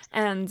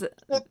 And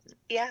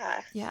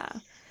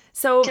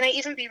so can I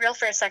even be real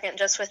for a second,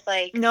 just with,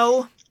 like,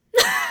 no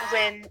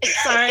when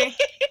sorry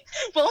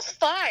well,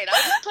 fine,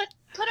 I'll just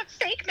put a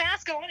fake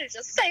mask on and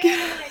just say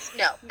it.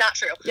 No, not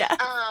true.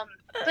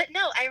 But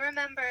no, I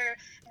remember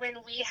when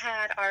we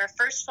had our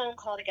first phone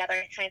call together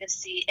to kind of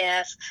see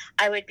if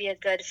I would be a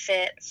good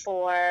fit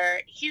for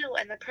you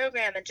and the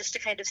program, and just to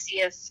kind of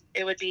see if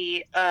it would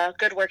be a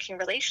good working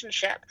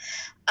relationship.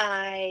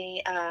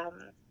 I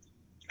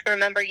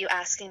remember you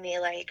asking me,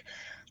 like,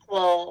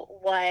 well,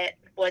 what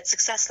would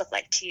success look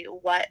like to you?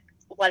 What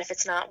if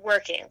it's not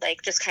working?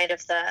 Like, just kind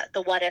of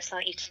the what ifs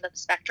on each end of the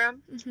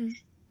spectrum.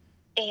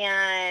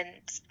 And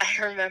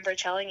I remember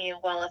telling you,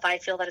 well, if I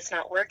feel that it's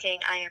not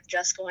working, I am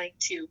just going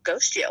to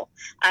ghost you.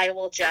 I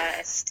will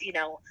just,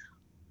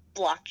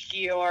 block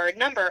your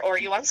number, or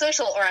you on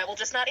social, or I will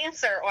just not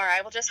answer, or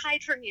I will just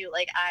hide from you.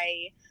 Like,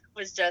 I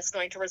was just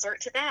going to resort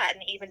to that.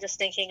 And even just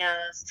thinking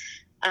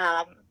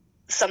of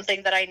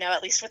something that I know,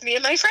 at least with me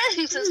and my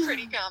friends, is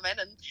pretty common.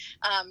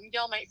 And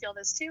y'all might feel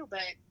this too, but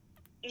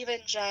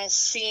even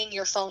just seeing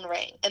your phone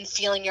ring and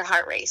feeling your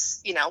heart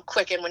race,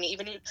 quicken when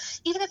even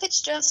if it's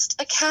just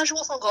a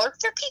casual phone call, or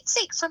for Pete's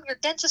sake, from your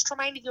dentist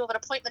reminding you of an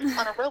appointment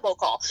on a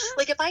robocall.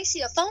 Like, if I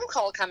see a phone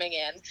call coming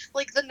in,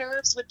 like, the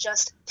nerves would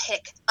just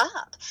pick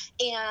up.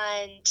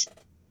 And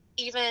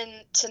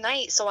even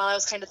tonight, so while I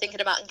was kind of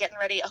thinking about and getting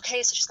ready,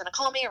 okay, so she's going to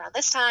call me around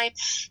this time.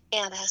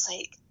 And I was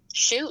like,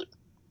 shoot,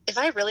 if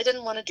I really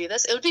didn't want to do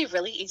this, it would be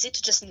really easy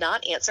to just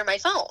not answer my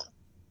phone.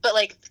 But,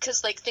 like,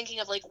 because, like,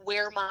 thinking of, like,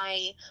 where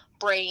my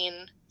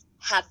brain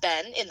had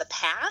been in the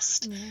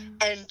past,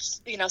 and,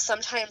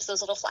 sometimes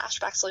those little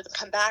flashbacks will even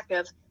come back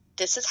of,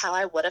 this is how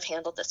I would have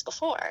handled this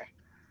before.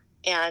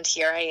 And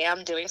here I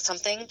am doing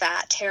something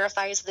that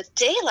terrifies the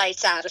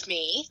daylights out of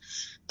me,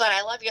 but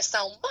I love you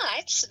so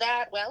much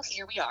that, well,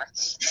 here we are.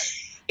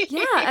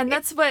 Yeah, and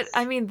that's what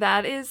I mean,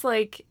 that is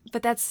like,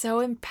 but that's so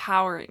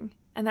empowering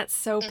and that's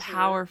so Hmm.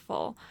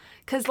 powerful.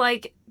 Cuz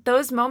like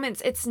those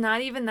moments, it's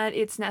not even that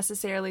it's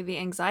necessarily the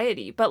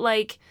anxiety, but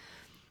like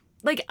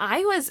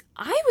I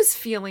was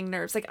feeling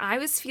nerves. Like I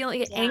was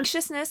feeling Yeah.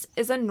 anxiousness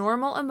is a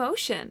normal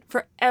emotion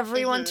for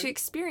everyone Hmm. to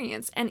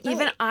experience. And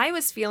even Right. I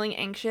was feeling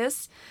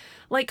anxious.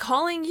 Like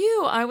calling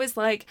you, I was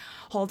like,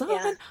 hold on,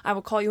 Yeah. I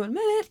will call you in a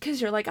minute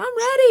because you're like, I'm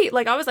ready.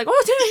 Like I was like,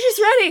 oh,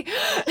 she's ready.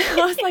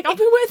 I was like, I'll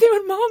be with you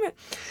in a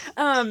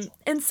moment.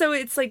 And so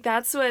it's like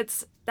that's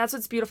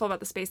what's beautiful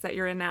about the space that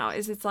you're in now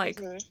is it's like,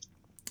 Hmm.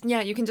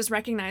 yeah, you can just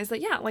recognize that,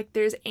 yeah, like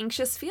there's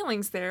anxious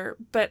feelings there,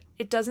 but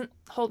it doesn't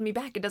hold me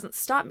back. It doesn't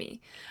stop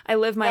me. I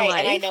live my Right.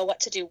 And I life. know what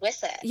to do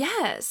with it.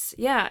 Yes.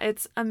 Yeah,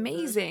 it's Hmm.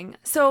 amazing.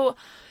 So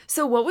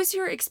what was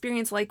your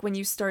experience like when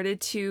you started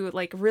to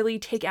like really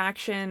take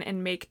action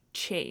and make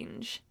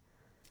change?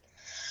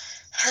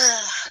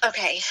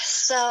 Okay.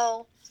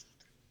 So,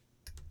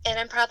 and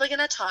I'm probably going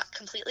to talk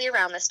completely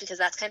around this because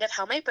that's kind of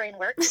how my brain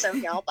works. So,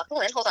 y'all buckle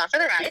in, hold on for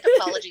the ride.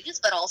 Apologies,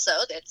 but also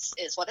it's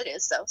is what it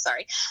is. So,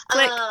 sorry.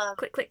 Click, Um,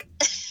 click, click.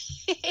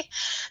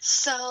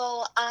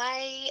 so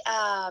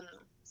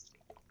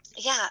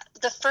yeah,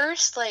 the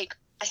first, like,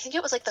 I think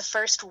it was like the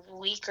first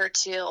week or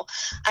two,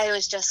 I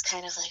was just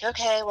kind of like,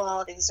 okay,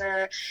 well, these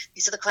are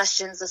the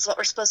questions. This is what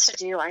we're supposed to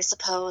do, I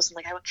suppose. And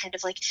like, I would kind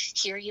of like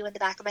hear you in the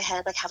back of my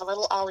head, like have a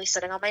little Ollie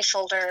sitting on my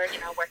shoulder,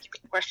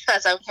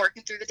 as I'm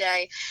working through the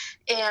day.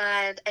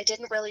 And I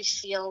didn't really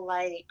feel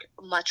like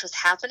much was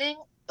happening,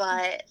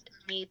 but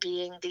me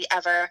being the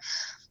ever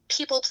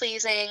people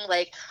pleasing,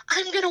 like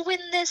I'm gonna win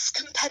this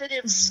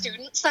competitive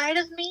student side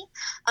of me.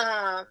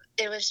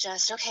 It was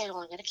just okay.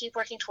 Well, I'm gonna keep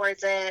working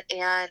towards it,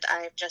 and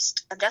I'm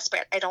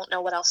desperate. I don't know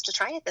what else to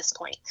try at this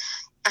point.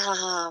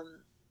 Um,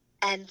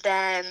 and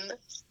then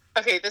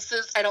okay, this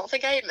is I don't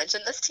think I had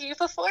mentioned this to you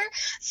before.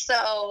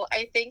 So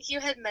I think you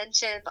had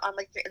mentioned on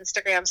like your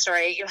Instagram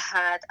story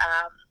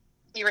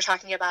you were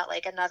talking about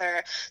like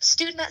another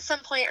student at some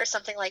point or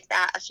something like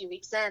that a few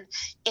weeks in,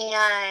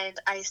 and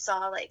I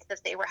saw like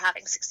that they were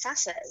having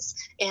successes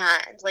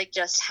and like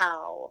just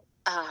how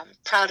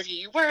proud of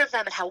you were of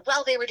them and how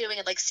well they were doing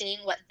and like seeing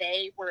what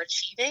they were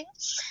achieving,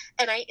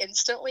 and I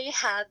instantly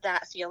had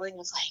that feeling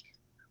of like,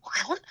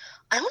 well,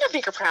 I want to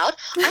make her proud.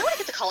 I want to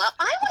get the call out.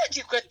 I want to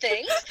do good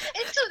things.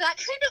 And so that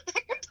kind of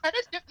that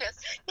competitiveness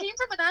came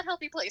from an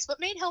unhealthy place, but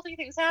made healthy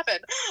things happen.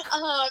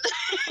 Um,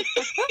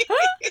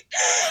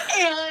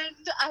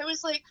 and I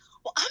was like,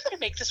 well, I'm going to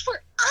make this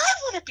work. I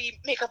want to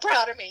make her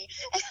proud of me.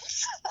 And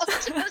so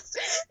just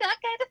that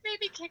kind of made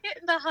me kick it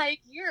into high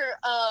gear.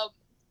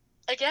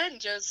 Again,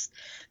 just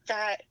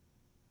that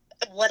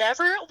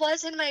whatever it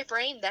was in my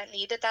brain that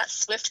needed that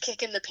swift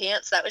kick in the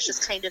pants, that was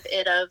just kind of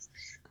it of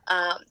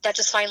that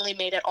just finally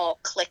made it all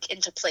click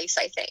into place,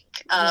 I think,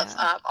 of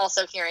Yeah.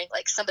 also hearing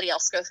like somebody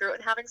else go through it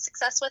and having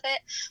success with it.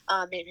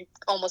 Maybe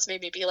almost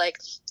made me be like,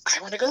 I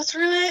want to go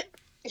through it,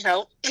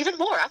 even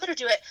more. I'm going to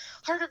do it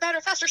harder,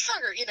 better, faster,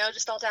 stronger,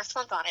 just all Daft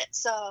Punk on it.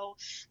 So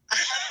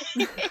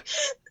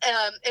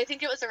I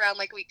think it was around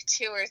like week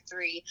 2 or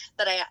 3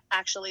 that I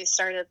actually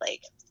started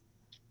like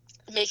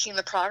making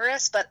the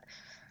progress, but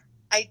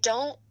I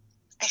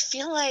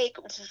feel like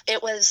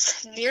it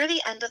was near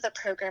the end of the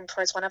program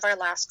towards one of our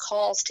last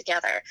calls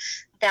together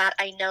that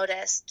I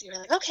noticed you were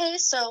like, okay,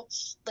 so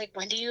like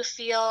when do you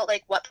feel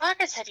like what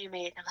progress have you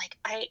made? And I'm like,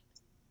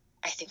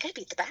 I think I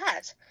beat the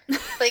bad.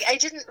 Like I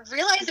didn't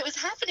realize it was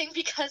happening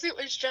because it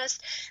was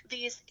just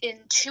these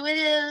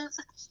intuitive,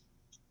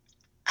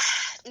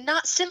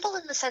 not simple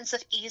in the sense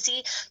of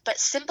easy, but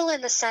simple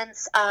in the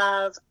sense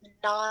of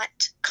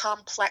not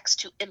complex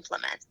to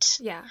implement.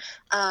 Yeah.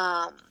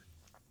 Um,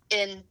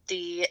 in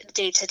the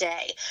day to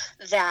day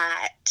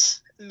that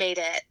made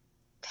it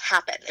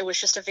happen. It was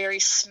just a very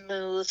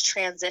smooth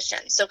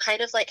transition. So,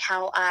 kind of like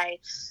how I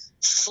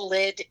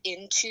slid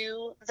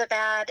into the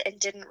bad and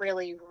didn't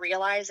really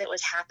realize it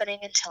was happening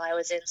until I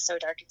was in so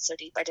dark and so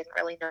deep, I didn't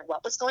really know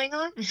what was going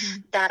on. Hmm.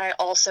 That I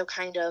also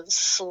kind of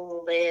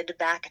slid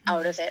back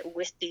out of it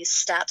with these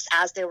steps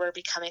as they were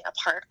becoming a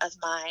part of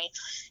my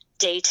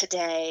day to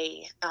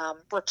day,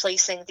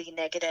 replacing the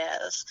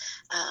negative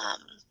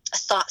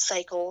thought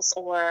cycles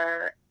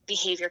or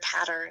behavior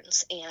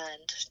patterns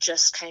and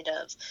just kind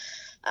of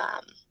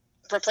um,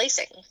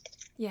 replacing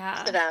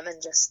Yeah. them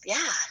and just, yeah.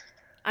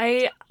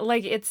 I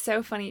like it's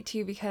so funny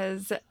too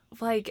because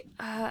like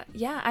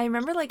yeah, I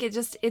remember like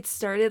it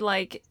started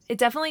like it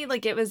definitely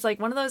like it was like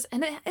one of those,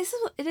 and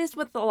it is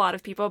with a lot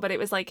of people, but it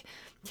was like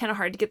kind of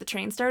hard to get the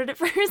train started at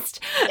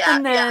first. Yeah,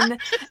 and yeah. then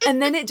and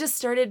then it just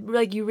started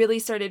like you really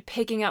started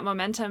picking up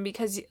momentum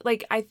because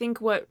like I think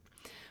what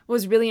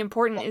was really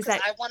important Well, is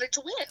because that I wanted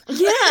to win.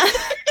 yeah.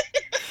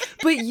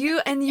 But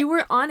you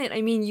were on it.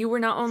 I mean, you were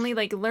not only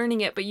like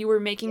learning it, but you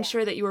were making Yeah,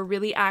 sure that you were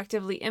really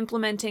actively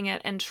implementing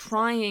it and yeah,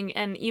 trying.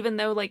 And even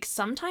though like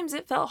sometimes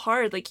it felt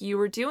hard, like you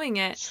were doing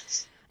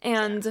it.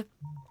 yeah. And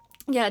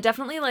Yeah,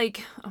 definitely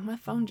like, oh, my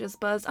phone just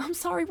buzzed. I'm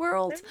sorry,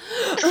 world.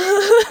 As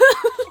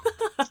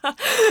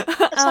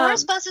far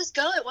as buzzes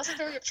go, it wasn't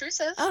very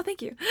obtrusive. Oh,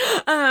 thank you.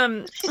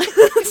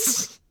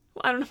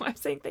 I don't know why I'm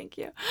saying thank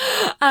you.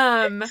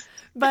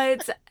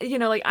 But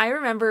like I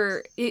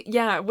remember,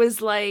 it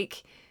was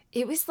like,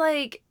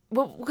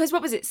 well, because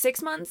what was it?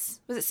 6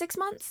 months? Was it 6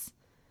 months?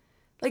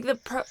 Like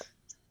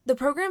the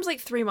program's like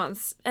 3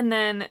 months, and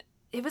then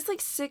it was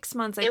like 6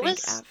 months. I It think.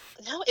 was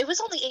no, it was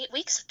only 8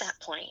 weeks at that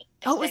point.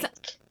 I Oh,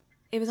 think.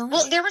 It was only.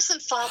 Well, there were some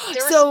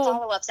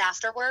follow-ups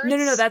afterwards.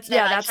 No, that's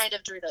I kind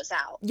of drew those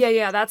out.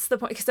 Yeah, that's the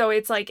point. So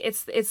it's like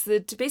it's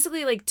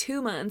basically like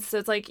 2 months. So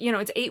it's like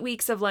it's 8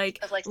 weeks of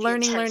like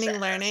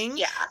learning,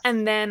 yeah,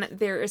 and then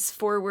there is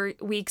 4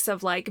 weeks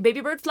of like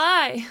baby bird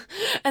fly,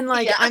 and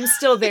like I'm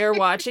still there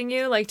watching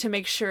you like to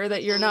make sure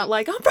that you're not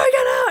like I'm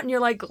breaking out, and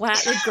you're like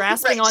grasping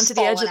right, onto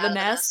the edge of the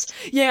nest.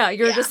 Yeah,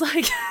 you're just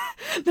like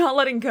not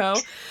letting go.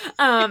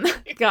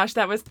 Gosh,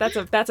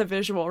 that's a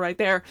visual right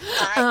there.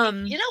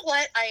 You know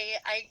what?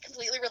 I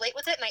completely relate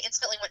with it, and I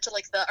instantly went to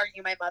like the "Are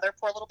you my mother?"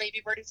 Poor little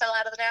baby bird who fell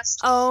out of the nest.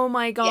 Oh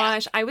my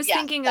gosh! I was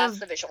thinking that's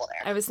the visual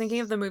there. I was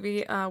thinking of the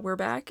movie We're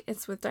Back.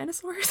 It's with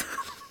dinosaurs.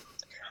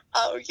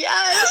 Oh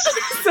yes.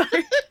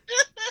 Sorry.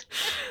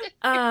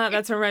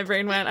 That's where my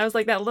brain went. I was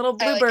like that little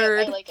blue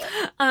bird. I like it.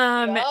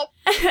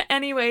 Yep.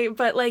 Anyway,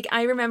 but like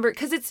I remember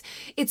because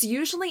it's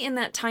usually in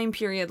that time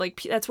period,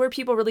 like that's where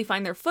people really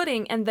find their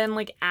footing, and then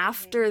like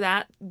after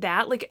that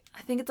like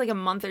I think it's like a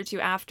month or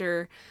two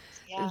after.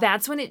 Yeah.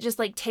 That's when it just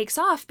like takes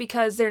off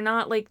because they're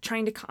not like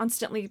trying to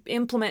constantly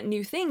implement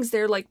new things.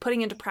 They're like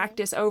putting into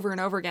practice over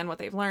and over again what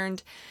they've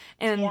learned,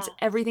 and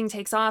everything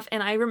takes off.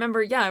 And I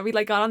remember, we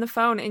like got on the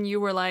phone and you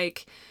were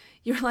like,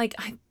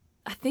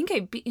 I think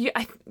you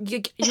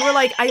were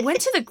like, I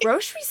went to the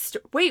grocery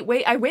store.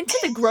 Wait, I went to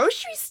the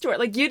grocery store.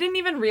 Like you didn't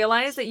even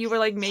realize that you were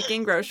like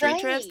making grocery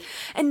trips.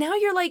 And now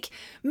you're like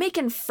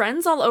making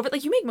friends all over.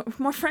 Like you make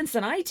more friends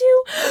than I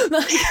do.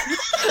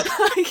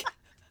 like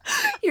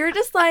you're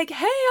just like,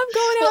 hey, I'm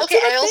going out. Well, okay,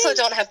 I also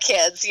don't have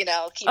kids,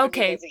 keeping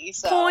me busy.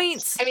 So.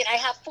 Points. I mean, I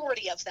have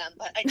 40 of them,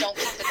 but I don't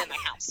keep them in my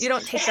house. You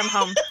don't take them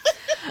home.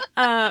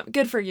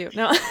 Good for you.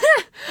 No.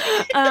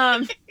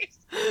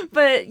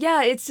 But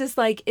yeah, it's just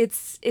like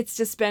it's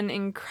just been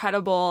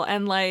incredible,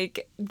 and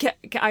like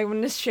I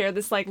want to share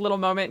this like little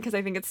moment because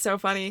I think it's so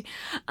funny.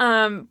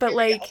 But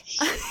like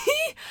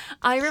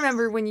I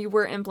remember when you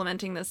were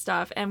implementing this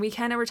stuff, and we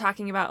kind of were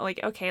talking about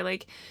like, okay,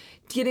 like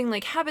getting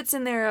like habits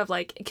in there of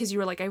like, because you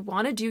were like, I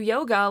want to do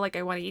yoga, like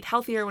I want to eat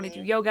healthier, I want to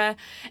do yoga,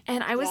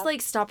 and I was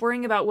like, stop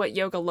worrying about what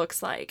yoga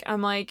looks like.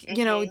 I'm like,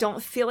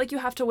 don't feel like you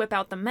have to whip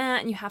out the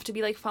mat and you have to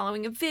be like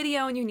following a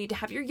video and you need to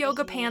have your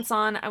yoga pants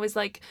on. I was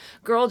like,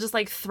 girl, just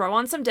like throw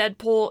on some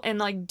Deadpool and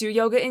like do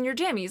yoga in your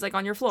jammies, like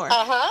on your floor.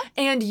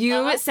 And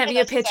you sent me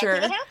a picture.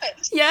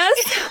 Exactly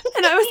yes.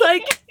 And I was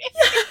like,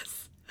 yes.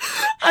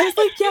 I was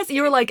like, yes.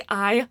 You were like,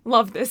 I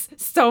love this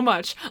so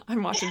much.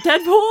 I'm watching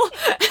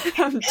Deadpool and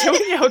I'm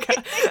doing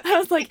yoga. I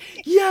was like,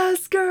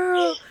 yes,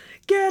 girl,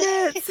 get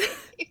it.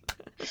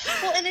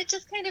 Well, and it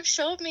just kind of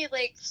showed me,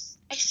 like,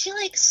 I feel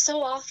like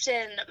so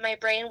often my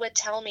brain would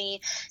tell me,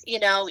 you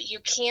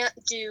can't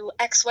do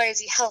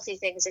XYZ healthy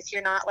things if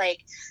you're not like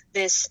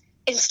this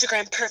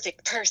Instagram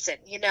perfect person.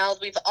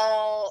 We've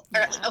all,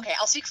 okay,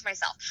 I'll speak for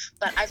myself,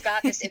 but I've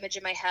got this image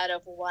in my head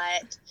of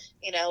what,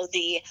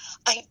 the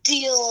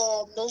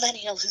ideal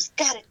millennial who's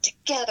got it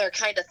together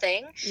kind of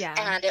thing. Yeah.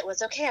 And it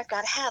was, okay, I've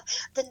got to have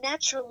the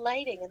natural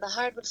lighting and the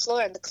hardwood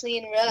floor and the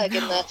clean rug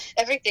and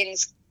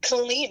everything's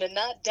clean and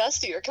not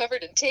dusty or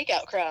covered in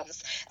takeout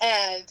crumbs.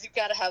 And you've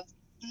got to have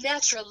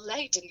natural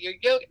light in your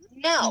yoga.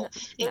 No,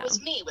 it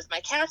was me with my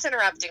cats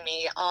interrupting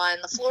me on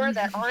the floor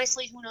that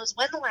honestly, who knows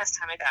when the last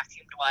time I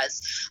vacuumed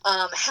was.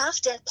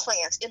 Half dead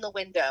plant in the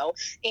window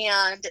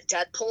and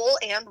Deadpool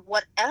and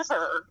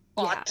whatever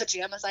odd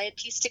pajamas I had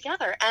pieced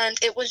together. And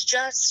it was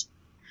just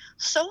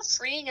so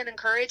freeing and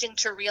encouraging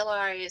to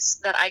realize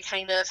that I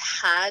kind of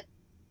had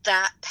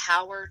that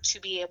power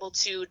to be able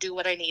to do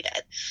what I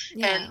needed.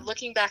 And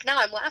looking back now,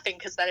 I'm laughing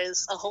because that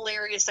is a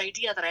hilarious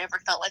idea that I ever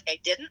felt like I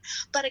didn't.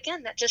 But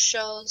again, that just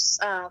shows,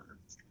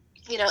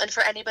 and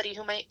for anybody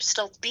who might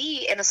still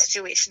be in a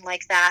situation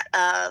like that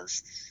of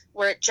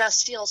where it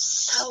just feels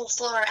so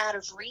far out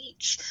of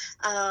reach,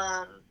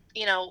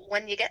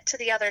 when you get to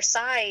the other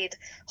side,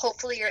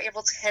 hopefully you're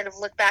able to kind of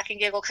look back and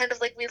giggle, kind of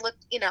like we look,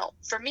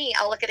 for me,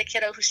 I'll look at a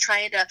kiddo who's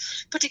trying to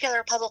put together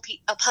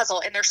a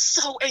puzzle and they're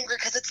so angry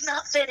because it's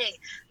not fitting.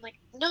 I'm like,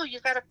 no,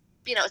 you've got to,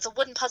 it's a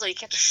wooden puzzle. You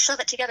can't just shove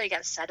it together. You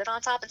got to set it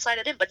on top and slide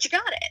it in, but you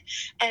got it.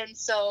 And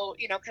so,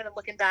 kind of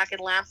looking back and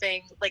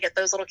laughing like at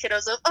those little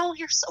kiddos of, oh,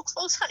 you're so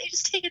close, honey.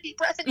 Just take a deep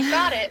breath and you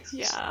got it.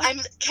 I'm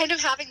kind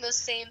of having those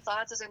same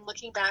thoughts as I'm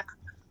looking back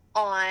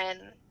on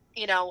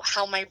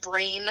how my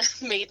brain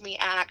made me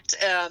act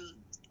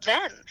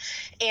then,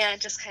 and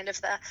just kind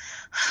of the,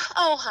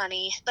 oh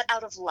honey, but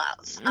out of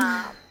love.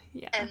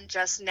 And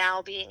just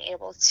now being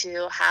able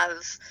to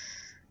have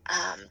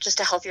just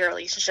a healthier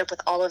relationship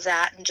with all of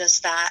that, and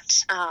just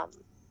that I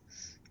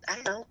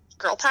don't know,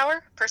 girl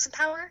power, person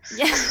power,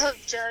 Yeah. of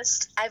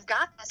just, I've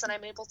got this and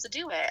I'm able to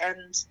do it.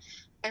 And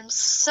I'm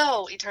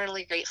so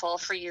eternally grateful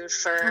for you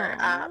for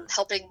Aw.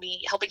 helping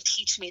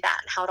teach me that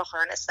and how to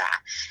harness that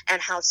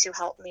and how to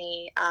help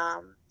me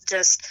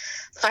just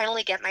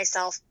finally get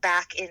myself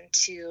back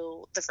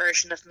into the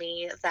version of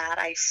me that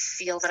I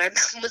feel that I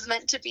was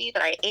meant to be,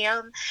 that I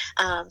am,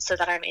 so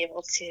that I'm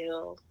able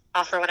to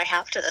offer what I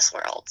have to this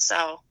world.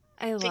 So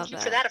I thank love you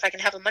for it. that. If I can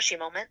have a mushy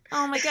moment.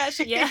 Oh my gosh,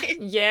 yeah.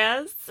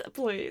 Yes,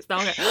 please. No,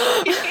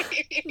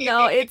 okay.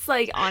 No, it's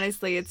like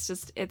honestly,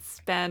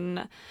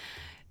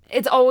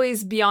 it's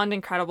always beyond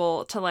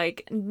incredible to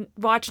like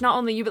watch not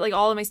only you but like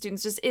all of my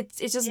students. Just it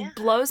Yeah. just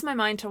blows my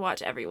mind to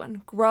watch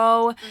everyone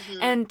grow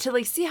Mm-hmm. and to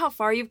like see how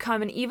far you've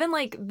come. And even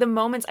like the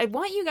moments, I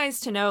want you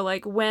guys to know,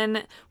 like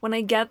when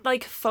I get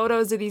like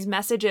photos of these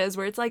messages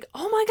where it's like,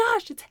 oh my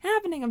gosh, it's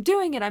happening, I'm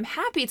doing it, I'm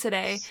happy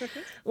today.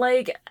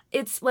 Like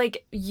it's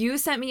like you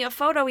sent me a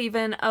photo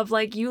even of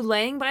like you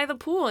laying by the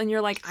pool and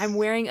you're like, I'm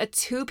wearing a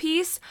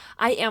 2-piece,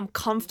 I am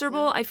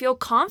comfortable, Mm-hmm. I feel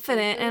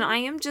confident, and Mm-hmm. I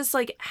am just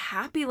like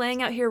happy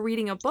laying out here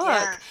reading a book.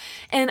 Yeah.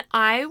 And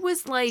I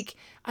was like,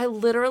 I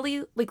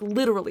literally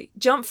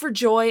jumped for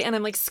joy, and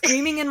I'm like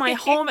screaming in my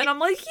home, and I'm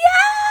like,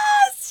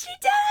 yes, she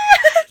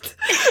did.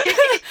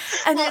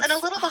 And well, and a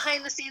little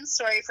behind the scenes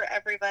story for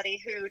everybody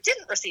who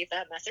didn't receive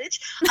that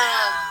message.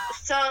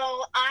 So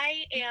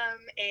I am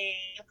a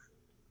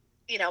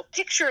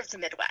picture of the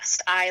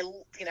Midwest.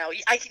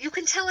 You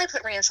can tell I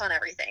put ranch on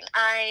everything.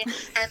 I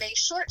am a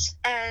short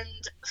and,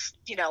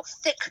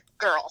 thick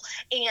girl,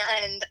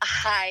 and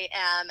I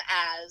am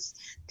as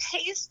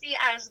pasty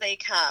as they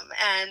come.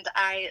 And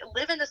I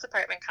live in this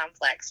apartment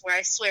complex where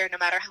I swear, no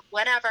matter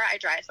whenever I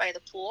drive by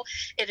the pool,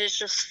 it is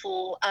just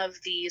full of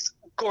these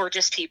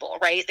gorgeous people,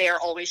 right? They are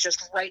always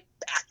just right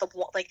at the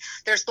wall. Like,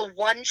 there's the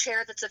one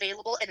chair that's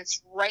available, and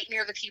it's right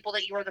near the people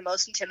that you are the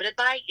most intimidated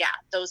by. Yeah,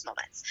 those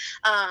moments.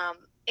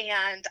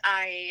 And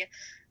I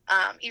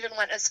even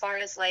went as far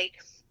as like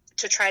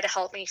to try to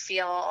help me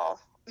feel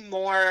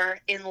more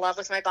in love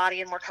with my body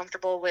and more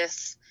comfortable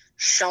with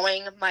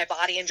showing my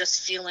body and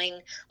just feeling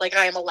like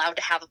I am allowed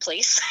to have a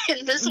place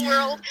in this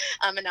world,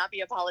 and not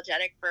be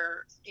apologetic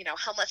for,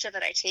 how much of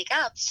it I take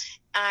up.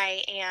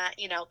 I,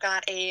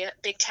 got a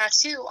big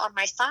tattoo on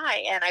my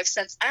thigh, and I've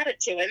since added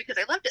to it because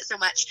I loved it so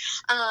much.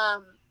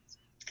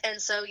 And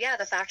so, yeah,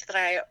 the fact that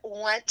I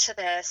went to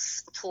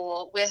this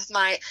pool with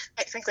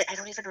frankly, I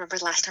don't even remember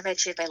the last time I'd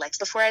shaved my legs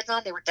before I'd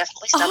gone. They were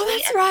definitely stubbly,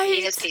 that's and right.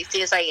 being as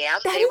pasty as I am,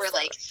 they were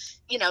like,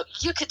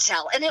 you could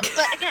tell.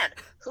 But again,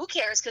 who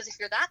cares? Because if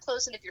you're that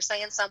close and if you're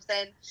saying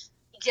something,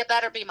 you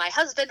better be my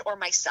husband or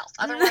myself.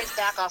 Otherwise,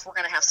 back off. We're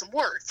going to have some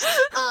words.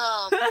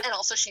 And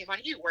also, shame on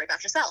you. Worry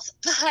about yourself.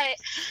 But,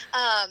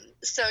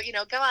 so,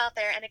 go out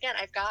there. And again,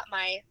 I've got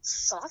my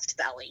soft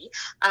belly,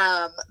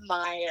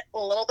 my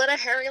little bit of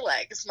hairy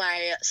legs,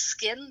 my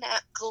skin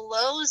that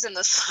glows in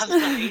the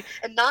sunlight,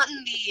 and not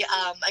in the,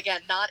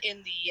 not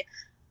in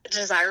the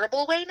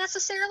desirable way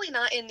necessarily,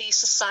 not in the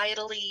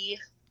societally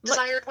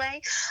desired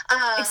way.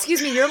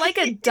 Excuse me, you're like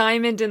a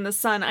diamond in the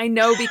sun. I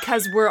know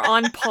because we're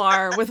on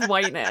par with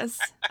whiteness.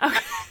 Okay.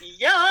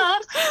 Yeah.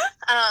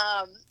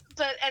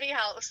 But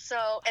anyhow,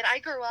 and I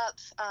grew up,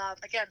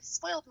 again,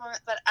 spoiled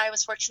moment, but I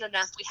was fortunate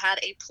enough, we had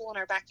a pool in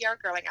our backyard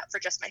growing up for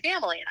just my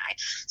family and I.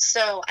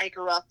 So I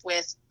grew up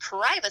with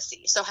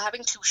privacy. So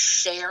having to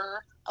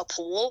share a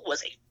pool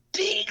was a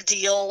big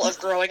deal of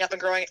growing up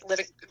and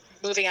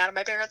moving out of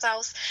my parents'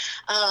 house.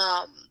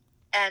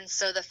 And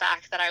so the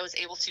fact that I was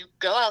able to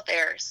go out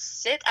there,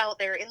 sit out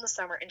there in the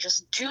summer, and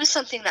just do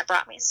something that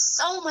brought me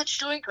so much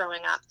joy growing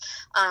up,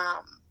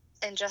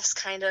 and just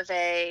kind of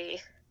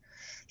a,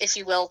 if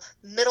you will,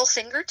 middle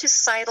finger to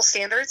societal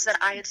standards that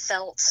I had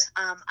felt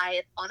I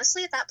had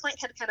honestly at that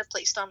point had kind of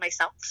placed on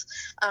myself.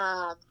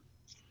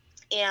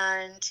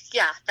 And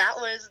yeah, that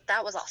was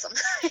awesome.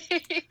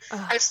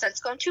 I've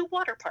since gone to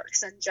water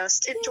parks and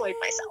just enjoyed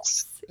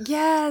myself.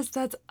 Yes,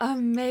 that's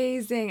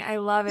amazing. I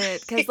love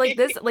it because like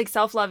this, like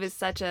self-love is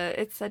such a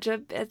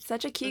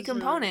key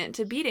component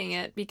to beating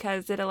it,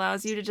 because it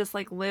allows you to just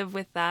like live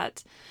with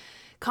that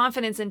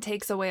confidence and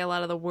takes away a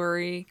lot of the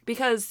worry,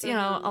 because you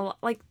know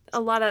a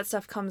lot of that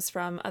stuff comes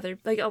from other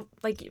like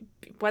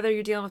whether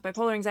you're dealing with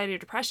bipolar, anxiety, or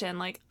depression,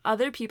 like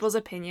other people's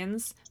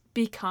opinions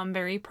become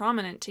very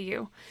prominent to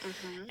you.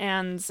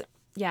 And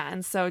yeah,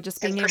 and so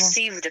just being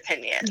perceived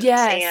opinions,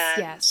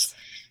 yes,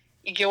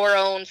 your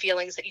own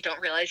feelings that you don't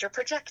realize you're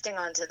projecting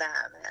onto them,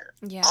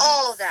 and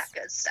all that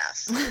good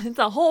stuff. It's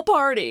a whole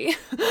party.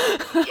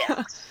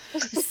 Yeah.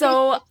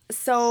 so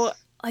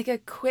like a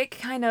quick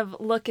kind of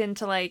look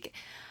into like,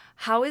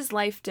 how is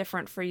life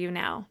different for you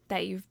now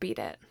that you've beat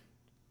it?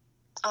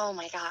 Oh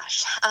my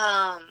gosh.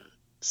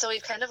 So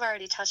we've kind of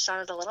already touched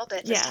on it a little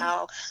bit, just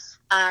how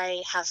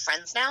I have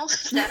friends now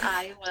that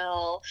I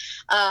will,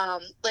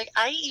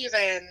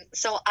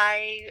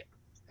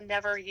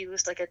 never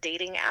used like a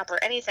dating app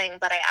or anything,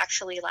 but I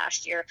actually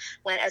last year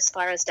went as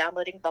far as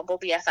downloading Bumble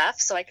BFF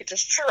so I could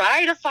just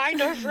try to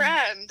find a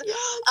friend.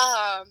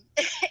 Yes.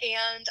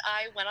 And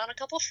I went on a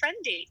couple friend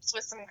dates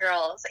with some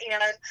girls,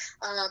 and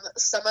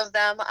some of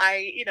them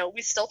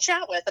we still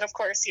chat with. And of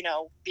course,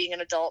 being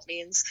an adult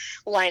means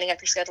lining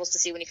up your schedules to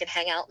see when you can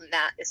hang out, and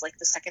that is like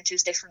the second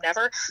Tuesday from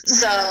never.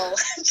 So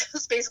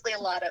just basically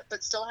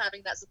but still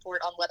having that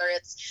support on whether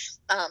it's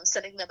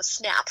sending them a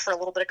snap for a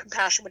little bit of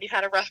compassion when you've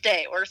had a rough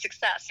day or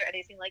success or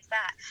anything like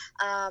that.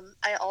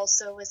 I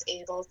also was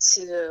able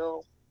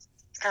to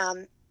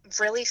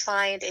really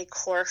find a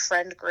core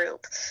friend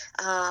group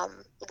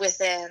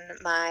within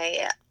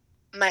my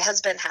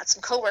husband had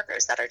some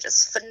coworkers that are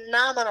just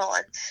phenomenal,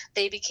 and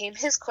they became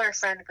his core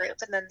friend group.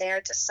 And then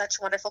they're just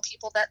such wonderful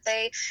people that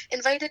they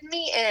invited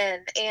me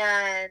in,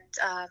 and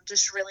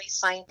just really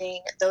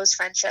finding those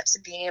friendships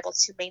and being able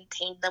to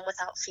maintain them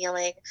without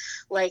feeling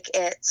like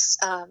it's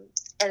an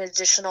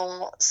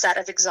additional set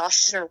of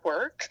exhaustion or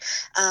work.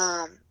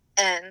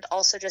 And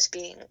also just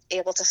being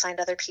able to find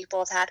other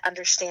people that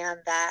understand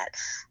that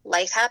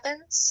life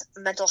happens,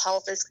 mental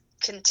health is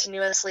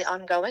continuously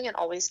ongoing and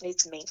always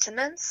needs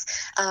maintenance,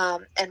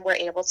 and we're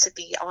able to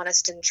be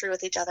honest and true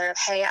with each other of,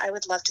 hey, I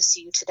would love to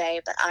see you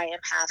today, but I am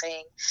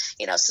having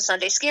some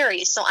Sunday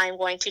scaries, so I'm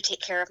going to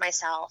take care of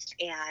myself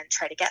and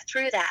try to get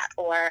through that.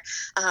 Or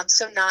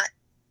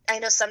I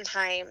know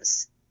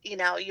sometimes you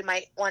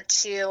might want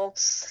to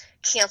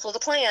cancel the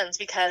plans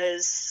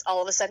because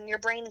all of a sudden your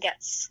brain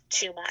gets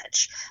too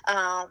much.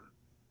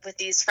 With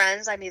these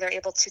friends, I'm either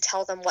able to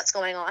tell them what's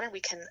going on and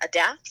we can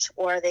adapt,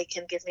 or they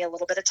can give me a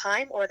little bit of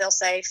time, or they'll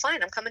say,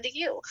 fine, I'm coming to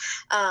you.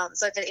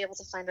 So I've been able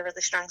to find a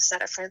really strong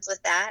set of friends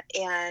with that.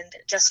 And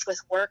just with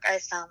work, I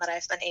found that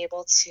I've been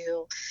able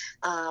to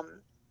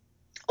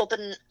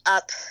open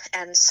up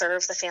and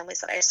serve the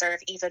families that I serve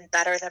even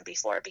better than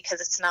before,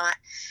 because it's not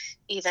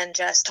even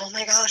just, oh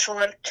my gosh,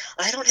 well,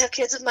 I don't have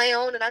kids of my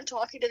own, and I'm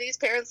talking to these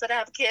parents that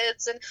have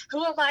kids, and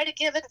who am I to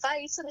give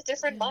advice and a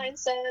different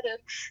mindset and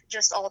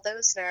just all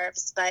those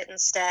nerves. But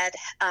instead,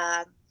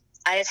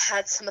 I've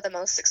had some of the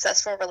most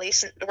successful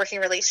working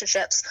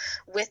relationships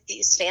with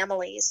these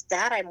families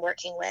that I'm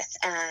working with,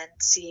 and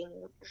seeing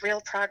real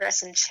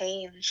progress and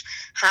change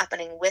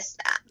happening with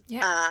that.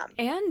 Yeah.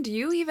 And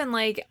you even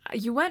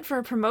you went for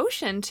a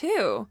promotion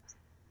too.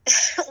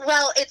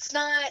 Well, it's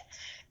not,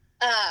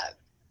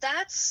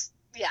 that's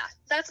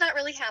not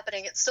really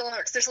happening. It's still in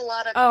works. There's a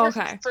lot of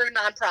working for a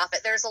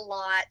nonprofit. There's a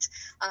lot.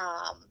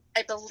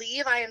 I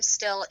believe I am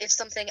still, if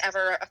something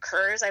ever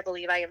occurs, I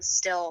believe I am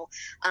still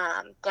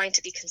going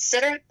to be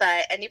considered.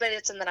 But anybody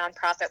that's in the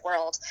nonprofit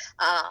world,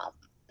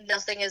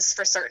 nothing is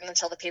for certain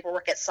until the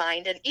paperwork gets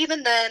signed. And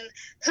even then,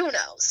 who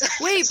knows?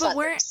 Wait, but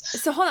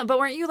hold on, but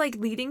weren't you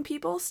leading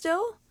people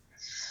still?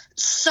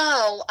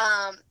 So,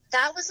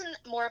 that was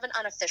more of an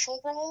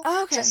unofficial role,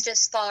 just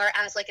as far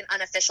as an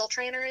unofficial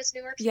trainer is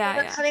newer people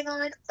are putting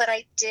on. But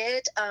I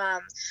did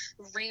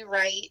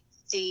rewrite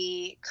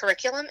the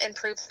curriculum,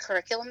 improve the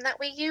curriculum that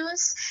we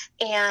use,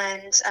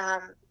 and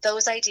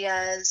those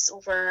ideas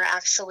were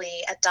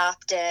actually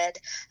adopted,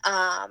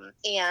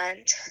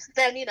 and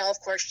then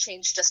of course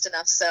changed just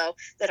enough so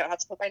they don't have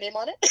to put my name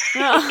on it.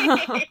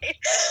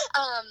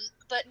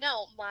 But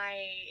no,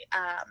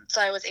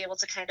 so I was able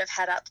to kind of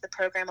head up the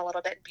program a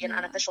little bit and be an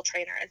unofficial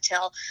trainer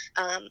until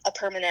a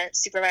permanent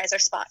supervisor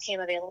spot came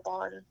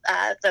available, and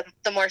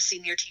the more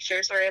senior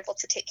teachers were able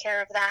to take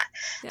care of that.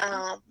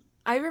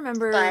 I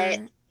remember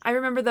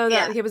though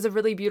that it was a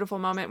really beautiful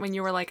moment when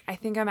you were like, I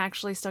think I'm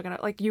actually still gonna,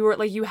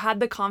 you had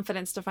the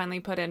confidence to finally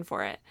put in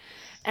for it.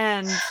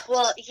 And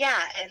well, yeah,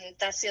 and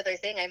that's the other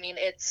thing. I mean,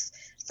 it's,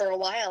 for a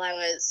while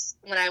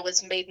when I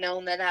was made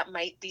known that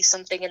might be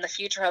something in the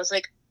future, I was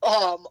like,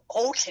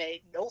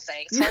 okay, no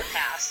thanks, hard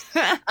pass.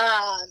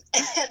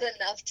 And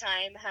enough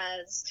time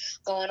has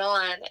gone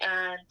on,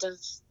 and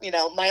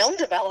my own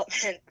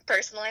development,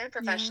 personal and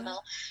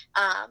professional,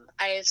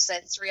 I have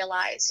since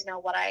realized,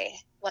 what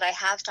I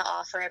have to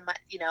offer, and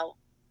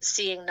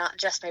seeing not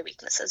just my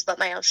weaknesses, but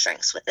my own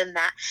strengths within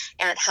that,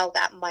 and how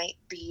that might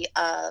be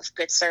of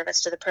good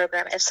service to the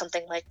program. If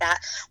something like that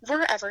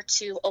were ever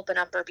to open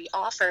up or be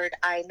offered,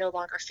 I no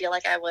longer feel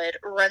like I would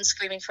run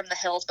screaming from the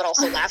hills, but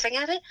also laughing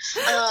at it,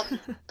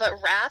 but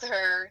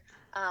rather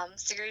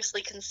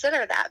seriously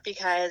consider that,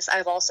 because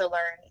I've also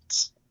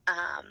learned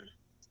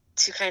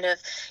to kind of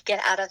get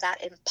out of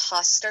that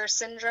imposter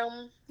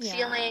syndrome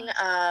feeling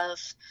of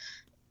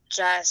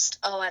just,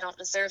 I don't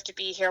deserve to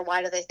be here.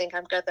 Why do they think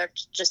I'm good? They're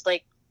just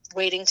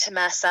waiting to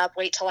mess up.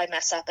 Wait till I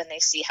mess up and they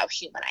see how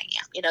human I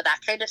am. That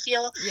kind of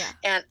feel. Yeah.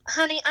 And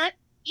honey,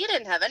 you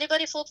didn't have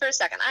anybody fooled for a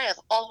second. I have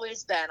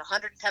always been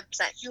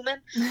 110%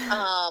 human.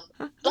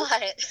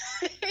 But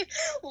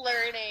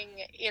learning,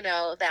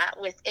 that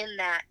within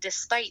that,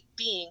 despite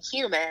being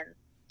human,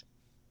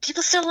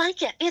 people still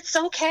like it. It's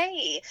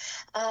okay.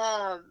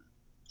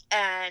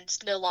 And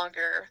no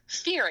longer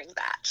fearing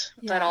that,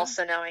 but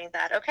also knowing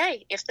that,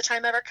 okay, if the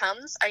time ever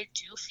comes, I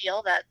do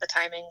feel that the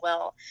timing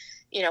will,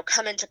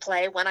 come into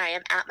play when I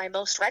am at my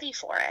most ready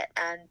for it,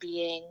 and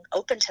being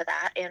open to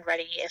that and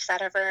ready if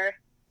that ever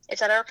if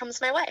that ever comes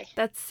my way.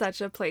 That's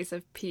such a place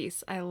of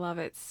peace. I love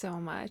it so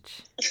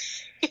much.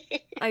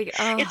 Like,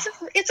 oh,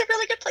 It's a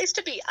really good place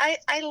to be.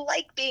 I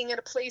like being in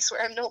a place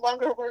where I'm no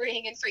longer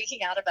worrying and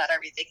freaking out about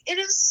everything. It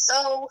is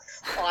so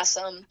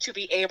awesome to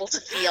be able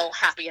to feel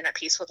happy and at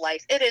peace with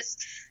life. It is,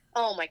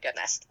 oh my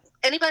goodness.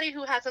 Anybody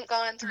who hasn't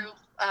gone through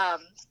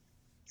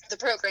the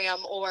program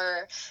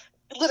or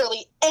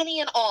literally any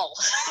and all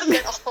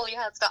that Ollie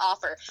has to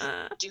offer,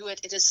 do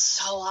it. It is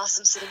so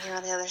awesome sitting here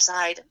on the other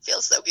side. It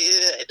feels so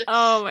good.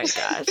 Oh my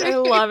gosh, I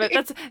love it.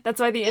 That's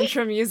why the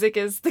intro music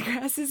is "The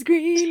grass is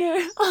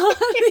greener on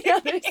the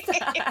other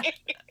side."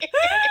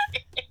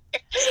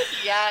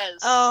 Yes.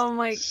 Oh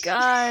my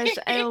gosh,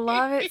 I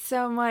love it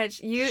so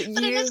much. But in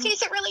this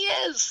case, it really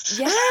is.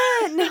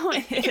 Yeah, no,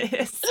 it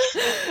is.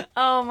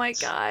 Oh my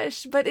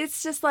gosh, but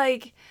it's just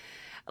like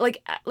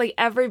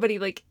everybody,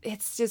 like,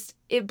 it's just,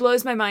 it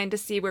blows my mind to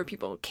see where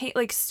people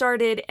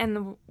started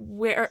and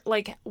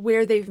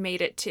where they've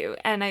made it to.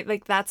 And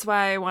that's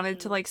why I wanted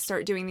to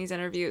start doing these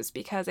interviews,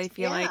 because I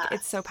feel like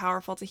it's so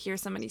powerful to hear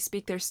somebody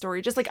speak their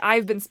story, just like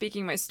I've been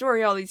speaking my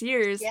story all these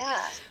years. Yeah.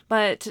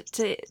 But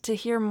to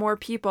hear more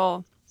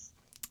people,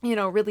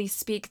 really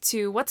speak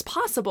to what's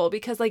possible,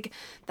 because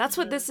that's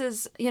what this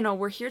is,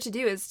 we're here to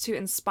do, is to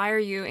inspire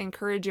you,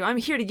 encourage you. I'm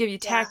here to give you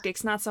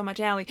tactics, not so much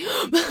Allie,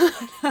 but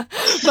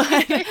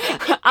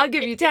I'll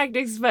give you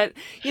tactics, but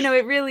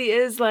it really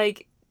is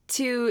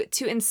to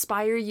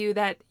inspire you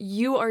that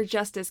you are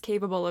just as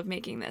capable of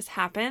making this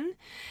happen,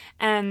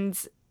 and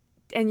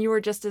you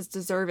are just as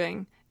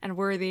deserving and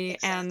worthy,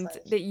 and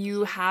that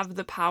you have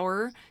the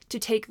power to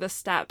take the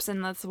steps.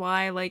 And that's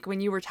why,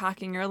 when you were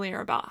talking earlier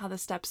about how the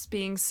steps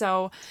being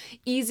so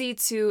easy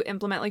to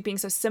implement, being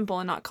so simple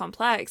and not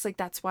complex,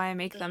 that's why I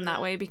make them that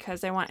way,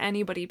 because I want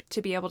anybody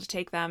to be able to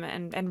take them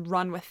and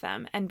run with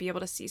them and be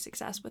able to see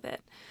success with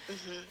it.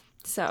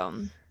 So,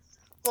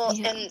 well,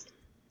 and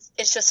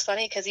it's just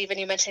funny because even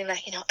you mentioning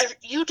that,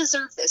 you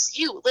deserve this,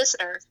 you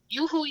listener,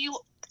 you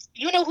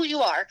know who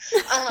you are.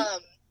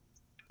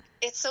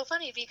 It's so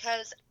funny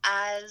because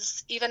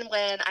even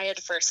when I had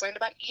first learned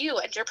about you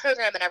and your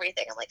program and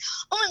everything, I'm like,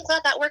 oh, I'm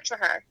glad that worked for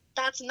her.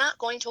 That's not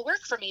going to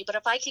work for me. But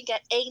if I can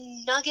get a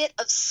nugget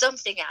of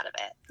something out of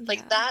it,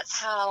 that's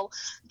how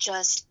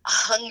just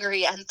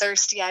hungry and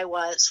thirsty I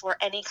was for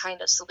any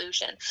kind of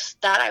solution,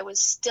 that I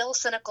was still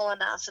cynical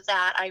enough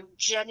that I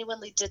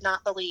genuinely did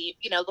not believe,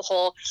 the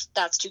whole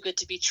that's too good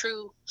to be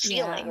true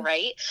feeling,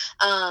 right?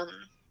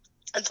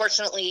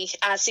 Unfortunately,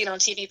 as seen on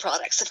TV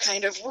products, have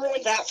kind of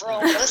ruined that for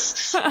all of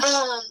us.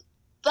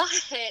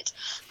 But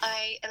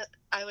I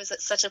was at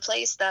such a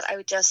place that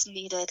I just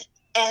needed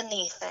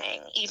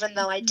anything, even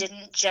though I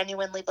didn't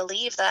genuinely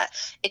believe that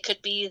it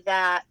could be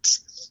that.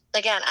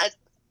 Again,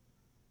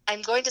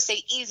 I'm going to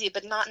say easy,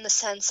 but not in the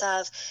sense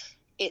of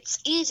it's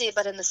easy,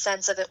 but in the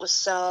sense of it was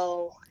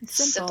so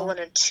simple and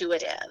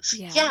intuitive.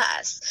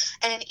 Yes.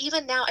 And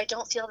even now, I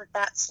don't feel that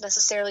that's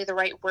necessarily the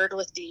right word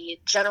with the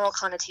general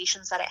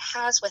connotations that it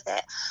has with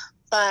it.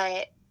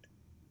 But,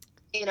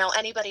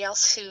 anybody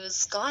else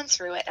who's gone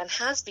through it and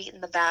has beaten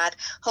the bad,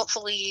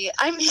 hopefully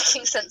I'm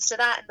making sense to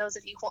that. And those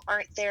of you who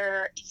aren't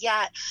there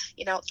yet,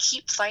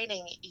 keep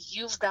fighting.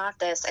 You've got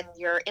this, and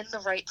you're in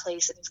the right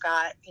place, and you've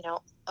got,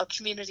 a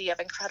community of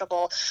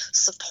incredible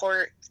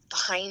support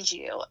behind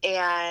you,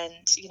 and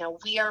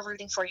we are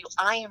rooting for you.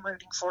 I am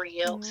rooting for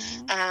you,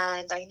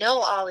 and I know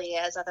Ollie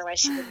is, otherwise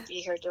she wouldn't be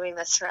here doing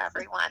this for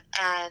everyone.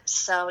 And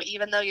so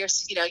even though you're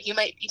you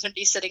might even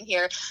be sitting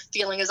here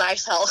feeling as I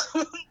felt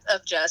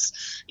of just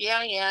yeah,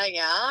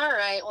 all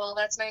right, well,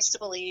 that's nice to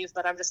believe,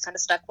 but I'm just kind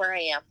of stuck where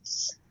I am.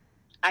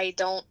 I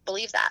don't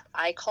believe that.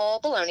 I call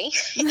baloney.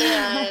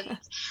 And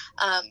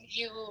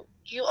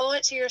you owe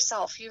it to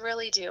yourself. You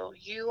really do.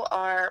 You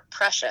are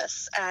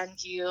precious, and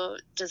you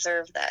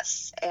deserve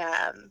this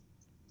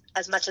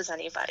as much as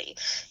anybody.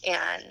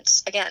 And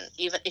again,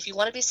 even if you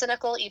want to be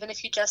cynical, even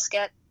if you just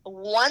get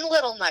one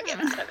little nugget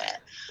out of it,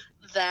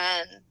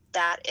 then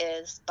that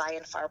is by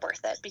and far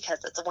worth it,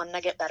 because it's one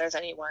nugget better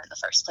than you were in the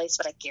first place.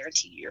 But I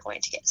guarantee you're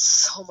going to get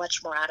so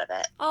much more out of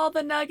it. All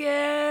the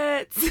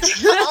nuggets.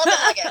 All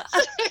the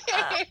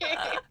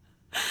nuggets.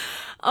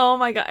 Oh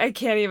my God, I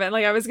can't even.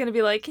 I was going to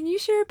be like, can you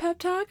share a pep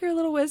talk or a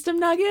little wisdom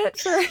nugget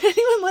for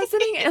anyone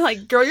listening?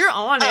 And girl, you're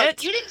on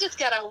it. You didn't just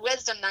get a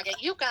wisdom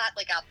nugget. You got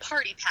a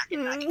party packet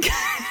nugget.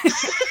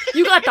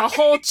 You got the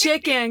whole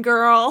chicken,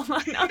 girl. No,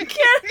 I'm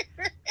kidding.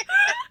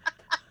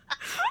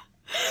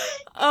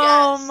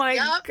 Oh my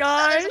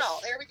gosh.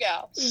 There we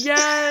go.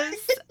 Yes.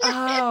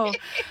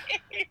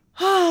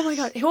 Oh my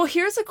God. Well,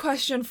 here's a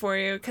question for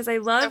you, because I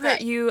love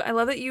that you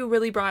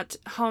really brought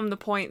home the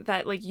point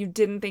that you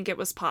didn't think it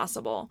was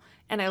possible.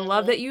 And I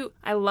love that you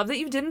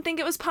didn't think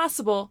it was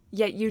possible,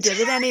 yet you did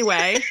it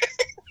anyway.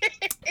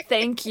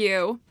 Thank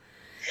you.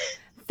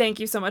 Thank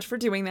you so much for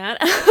doing that.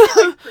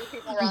 I prove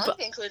people wrong,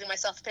 including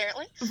myself,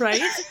 apparently. Right?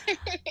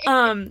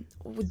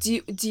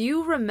 Do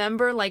you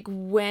remember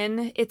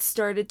when it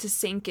started to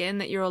sink in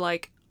that you were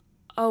like,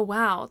 oh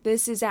wow,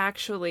 this could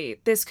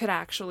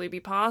actually be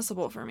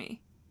possible for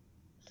me?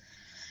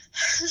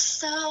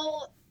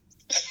 So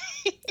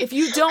If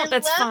you don't, I'm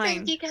that's laughing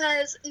fine.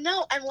 because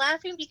I'm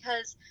laughing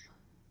because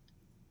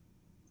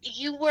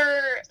you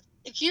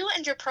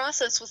and your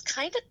process was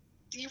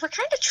you were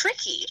kind of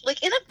tricky,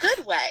 like in a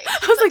good way, I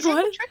was but like, kind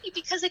what? of tricky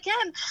because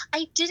again,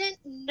 I didn't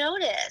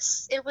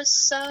notice. It was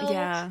so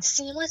Yeah.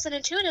 seamless and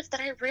intuitive that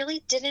I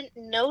really didn't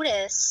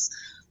notice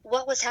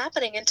what was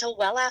happening until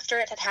well after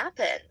it had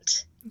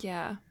happened.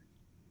 Yeah.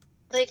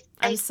 Like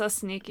I'm so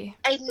sneaky.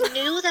 I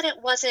knew that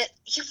it wasn't,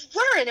 you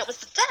were, and it was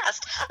the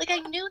best. Like, I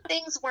knew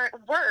things weren't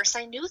worse.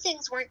 I knew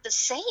things weren't the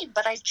same,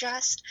 but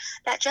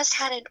that just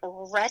hadn't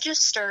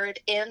registered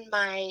in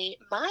my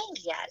mind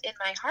yet, in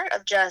my heart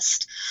of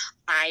just,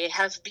 I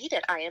have beat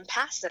it. I am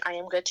past it. I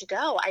am good to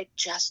go. I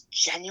just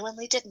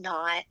genuinely did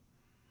not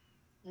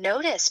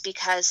notice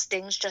because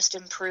things just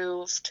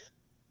improved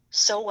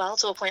so well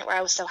to a point where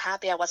I was so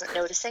happy I wasn't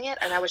noticing it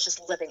and I was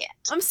just living it.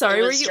 I'm sorry,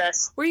 It were was you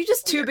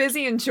just too weird.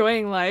 busy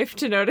enjoying life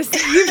to notice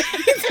that you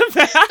made the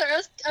back?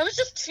 Sorry, I was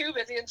just too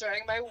busy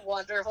enjoying my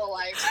wonderful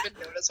life to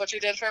even notice what you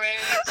did for me.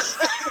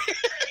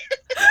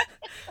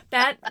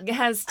 That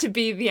has to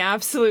be the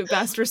absolute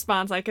best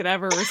response I could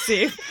ever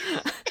receive.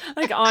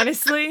 Like,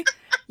 honestly,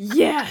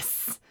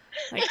 yes.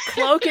 Like,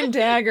 cloak and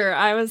dagger,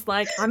 I was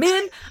like, I'm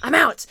in, I'm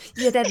out.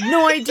 You had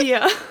no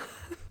idea.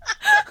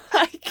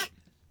 Like,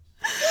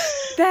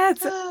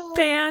 that's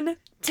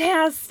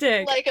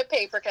fantastic. Like a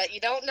paper cut. You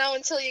don't know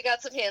until you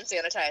got some hand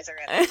sanitizer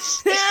in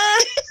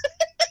it.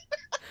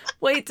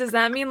 Wait, does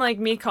that mean like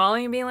me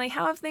calling and being like,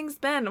 how have things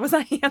been? Was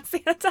I hand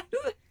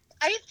sanitizer?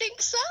 I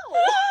think so.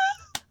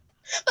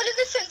 But in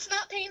a sense,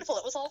 not painful.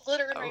 It was all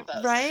glitter and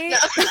rainbows. Right?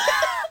 No.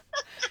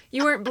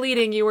 You weren't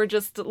bleeding. You were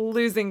just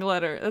losing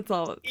glitter. That's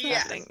all that's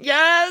Yes. happening.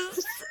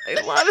 Yes!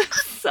 I love it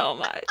so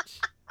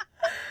much.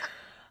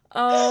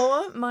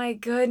 Oh my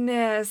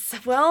goodness.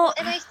 Well,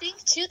 and I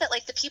think too that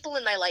like the people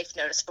in my life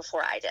noticed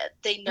before I did.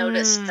 They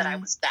noticed that I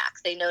was back.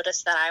 They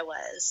noticed that I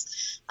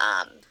was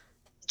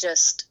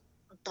just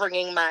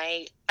bringing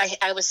I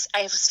was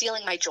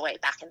feeling my joy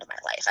back into my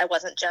life. I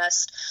wasn't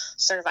just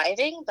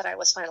surviving, but I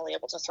was finally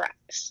able to thrive.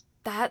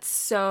 That's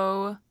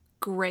so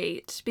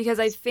great because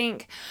I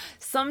think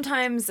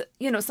sometimes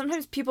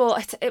people,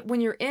 when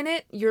you're in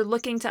it, you're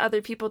looking to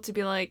other people to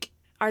be like,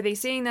 are they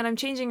seeing that I'm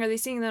changing? Are they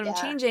seeing that I'm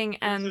changing?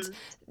 And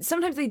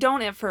sometimes they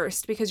don't at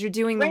first because you're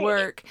doing the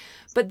work.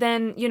 But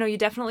then, you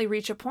definitely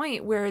reach a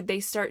point where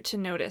they start to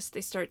notice. They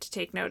start to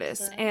take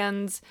notice.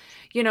 And,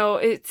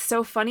 it's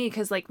so funny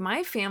because, like,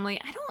 my family,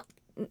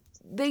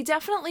 they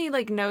definitely,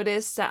 like,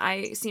 noticed that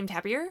I seemed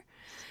happier.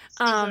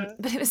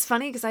 But it was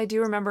funny because I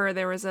do remember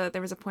there was a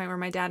point where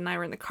my dad and I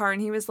were in the car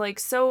and he was like,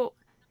 so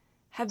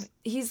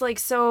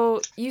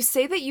you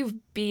say that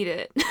you've beat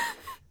it.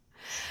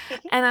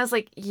 And I was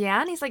like, yeah.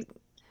 And he's like,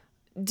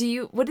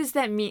 what does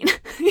that mean?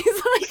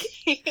 He's like,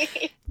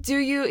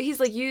 he's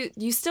like,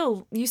 you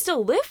still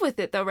live with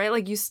it though, right?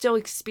 Like you still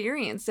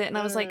experience it. And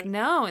I was like,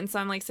 no. And so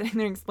I'm like sitting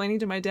there explaining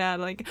to my dad,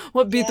 like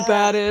what beat the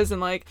bad is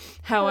and like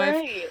how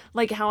I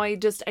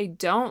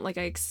don't, like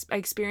I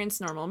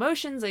experience normal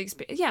emotions. I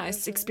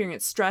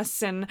experience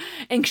stress and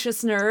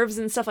anxious nerves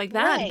and stuff like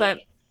that. But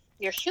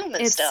you're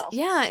human still.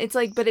 Yeah, it's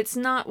like, but it's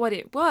not what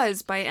it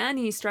was by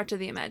any stretch of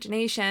the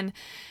imagination.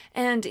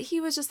 And he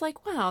was just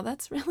like, wow,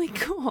 that's really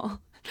cool.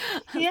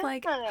 I was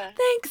like,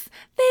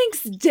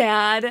 thanks,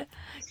 Dad.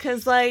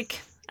 Because,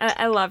 like,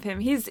 I love him.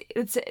 He's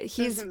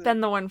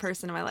been the one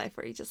person in my life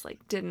where he just,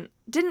 like, didn't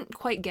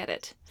quite get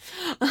it.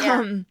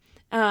 Yeah.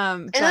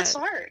 And that's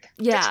hard.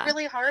 Yeah. It's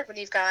really hard when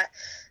you've got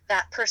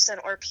that person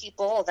or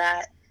people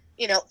that,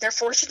 they're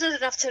fortunate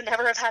enough to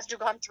never have had to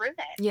gone through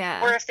it.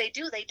 Yeah. Or if they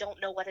do, they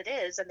don't know what it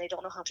is and they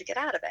don't know how to get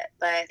out of it.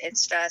 But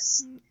it's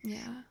just,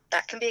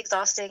 that can be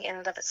exhausting in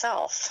and of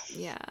itself.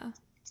 Yeah.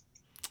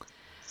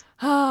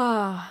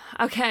 Oh,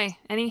 okay.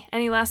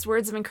 Any last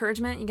words of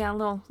encouragement? You got a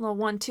little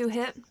 1-2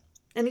 hit?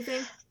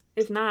 Anything?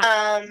 If not,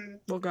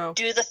 we'll go.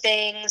 Do the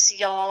things.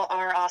 Y'all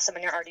are awesome,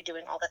 and you're already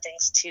doing all the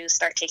things to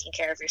start taking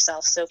care of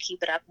yourself. So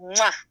keep it up.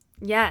 Mwah.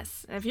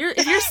 Yes. If you're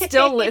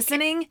still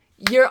listening,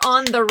 you're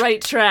on the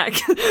right track.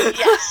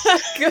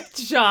 Yes. Good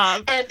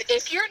job. And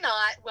if you're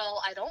not,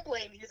 well, I don't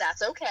blame you.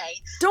 That's okay.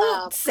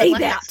 Don't say that.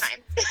 Next time.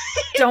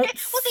 Don't.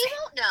 Well, they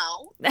won't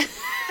know.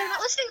 If they're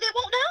not listening, they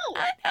won't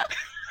know. I know.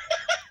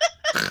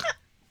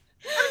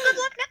 Good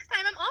luck next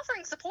time. I'm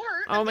offering support.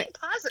 I'm being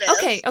positive.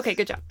 Okay,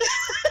 good job.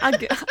 I'll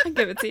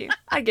give it to you.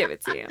 I give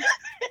it to you.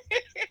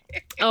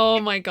 Oh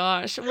my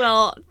gosh.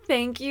 Well,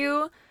 thank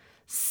you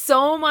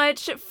so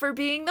much for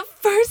being the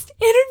first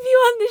interview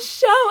on the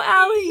show,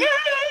 Allie. Yay!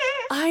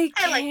 I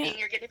like being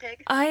your guinea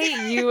pig.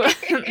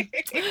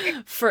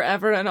 You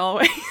forever and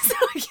always.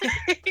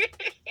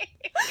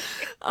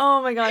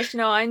 Oh my gosh,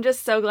 no, I'm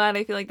just so glad.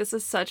 I feel like this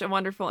is such a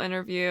wonderful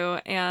interview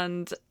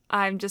and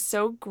I'm just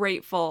so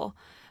grateful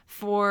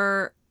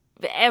for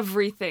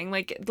everything.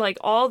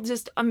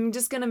 I'm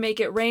just gonna make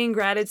it rain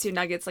gratitude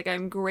nuggets. Like,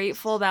 I'm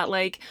grateful that,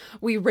 like,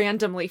 we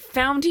randomly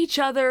found each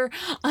other.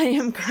 I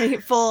am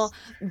grateful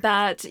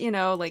that,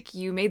 like,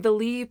 you made the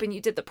leap and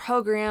you did the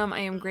program. I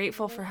am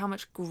grateful for how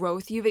much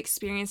growth you've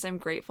experienced. I'm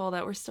grateful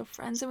that we're still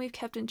friends and we've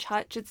kept in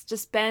touch. It's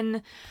just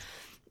been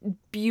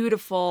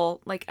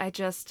beautiful. Like, I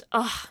just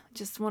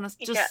want to just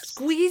Yes.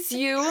 squeeze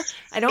you.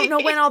 I don't know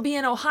when I'll be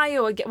in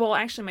Ohio again. Well,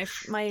 actually,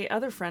 my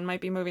other friend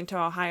might be moving to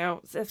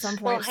Ohio at some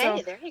point. Well, hey,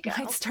 so there you go.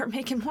 I might start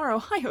making more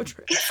Ohio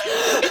trips.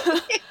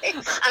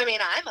 I mean,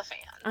 I'm a fan.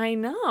 I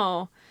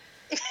know.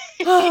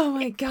 Oh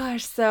my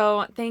gosh.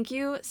 So thank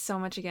you so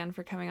much again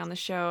for coming on the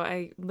show.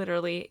 I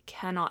literally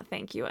cannot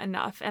thank you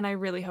enough. And I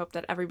really hope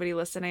that everybody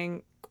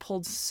listening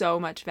pulled so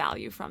much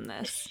value from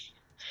this.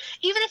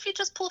 Even if you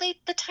just pulled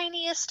the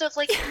tiniest of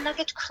like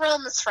nugget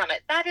crumbs from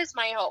it, that is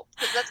my hope.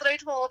 Because that's what I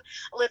told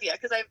Olivia,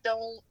 because I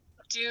don't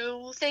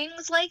do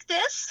things like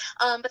this.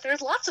 But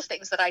there's lots of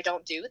things that I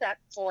don't do that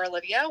for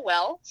Olivia,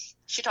 well,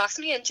 she talks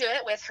me into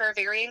it with her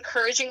very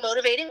encouraging,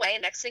 motivating way.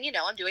 And next thing you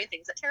know, I'm doing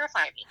things that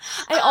terrify me.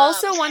 I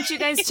also want you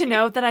guys to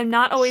know that I'm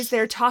not always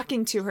there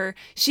talking to her.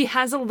 She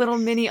has a little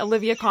mini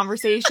Olivia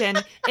conversation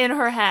in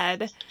her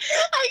head.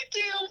 I do.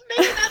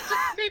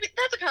 Maybe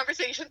that's a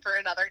conversation for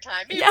another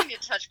time. Maybe we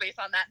need to touch base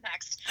on that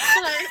next.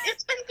 But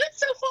it's been good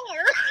so far.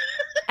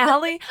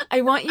 Allie, I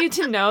want you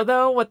to know,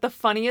 though, what the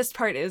funniest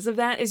part is of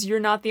that is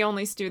you're not the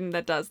only student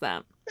that does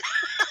that.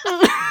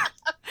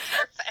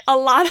 A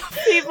lot of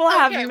people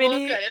have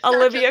mini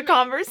Olivia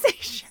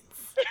conversations.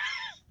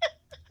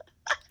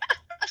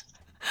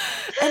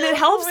 And it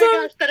helps them.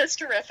 Oh my gosh, that is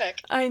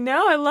terrific. I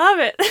know, I love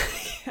it.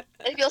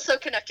 I feel so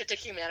connected to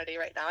humanity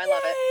right now. I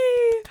love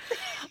it.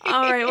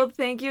 All right, well,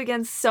 thank you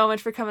again so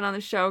much for coming on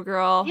the show,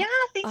 girl. Yeah,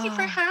 thank you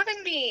for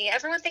having me.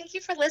 Everyone, thank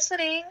you for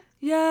listening.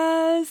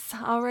 Yes.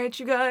 All right,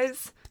 you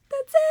guys.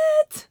 That's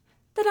it.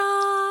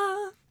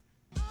 Ta-da!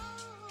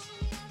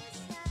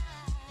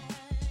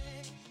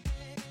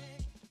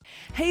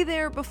 Hey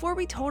there, before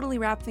we totally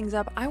wrap things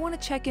up, I want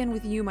to check in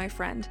with you, my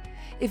friend.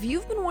 If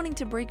you've been wanting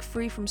to break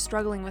free from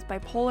struggling with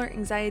bipolar,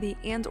 anxiety,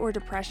 and/or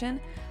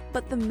depression,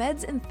 but the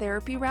meds and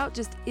therapy route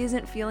just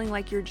isn't feeling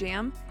like your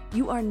jam,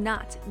 you are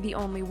not the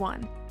only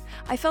one.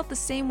 I felt the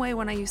same way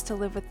when I used to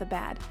live with the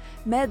bad.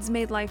 Meds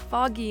made life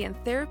foggy, and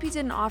therapy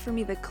didn't offer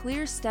me the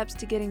clear steps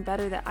to getting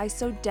better that I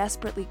so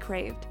desperately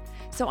craved.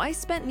 So I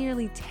spent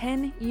nearly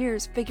 10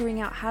 years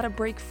figuring out how to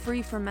break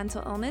free from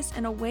mental illness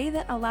in a way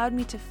that allowed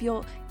me to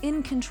feel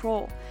in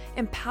control,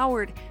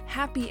 empowered,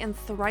 happy, and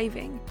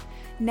thriving.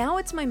 Now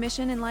it's my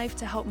mission in life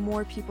to help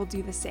more people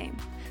do the same.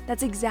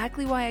 That's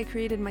exactly why I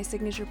created my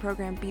signature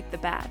program, Beat the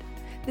Bad.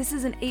 This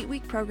is an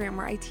 8-week program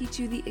where I teach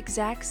you the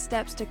exact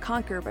steps to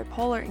conquer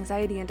bipolar,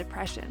 anxiety, and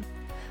depression.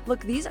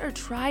 Look, these are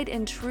tried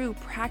and true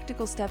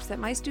practical steps that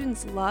my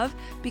students love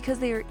because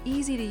they are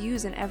easy to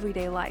use in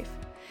everyday life.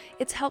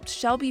 It's helped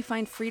Shelby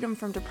find freedom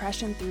from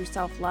depression through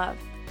self-love.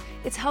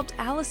 It's helped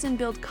Allison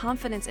build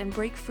confidence and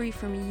break free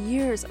from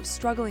years of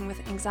struggling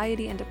with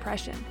anxiety and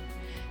depression.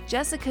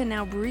 Jessica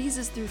now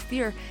breezes through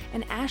fear,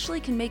 and Ashley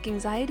can make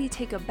anxiety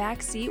take a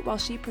back seat while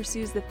she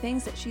pursues the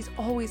things that she's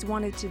always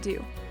wanted to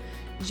do.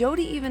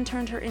 Jody even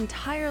turned her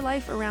entire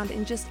life around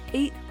in just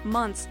 8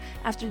 months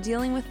after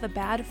dealing with the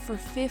bad for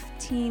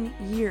 15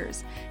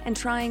 years and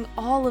trying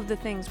all of the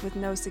things with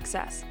no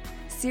success.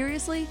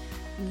 Seriously,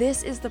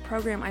 this is the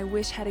program I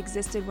wish had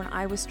existed when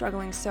I was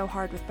struggling so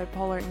hard with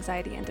bipolar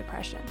anxiety and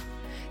depression.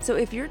 So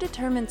if you're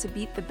determined to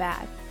beat the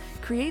bad,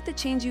 create the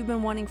change you've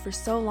been wanting for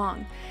so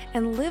long,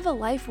 and live a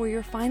life where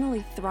you're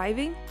finally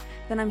thriving,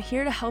 then I'm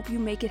here to help you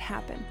make it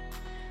happen.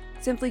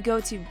 Simply go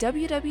to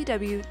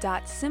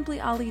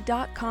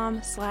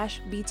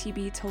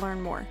www.simplyolly.com/BTB to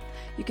learn more.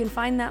 You can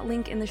find that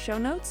link in the show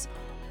notes,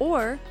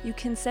 or you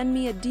can send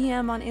me a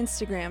DM on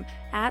Instagram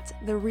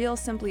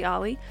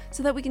 @TheRealSimplyOlly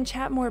so that we can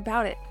chat more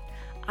about it.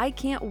 I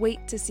can't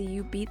wait to see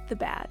you beat the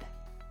bad.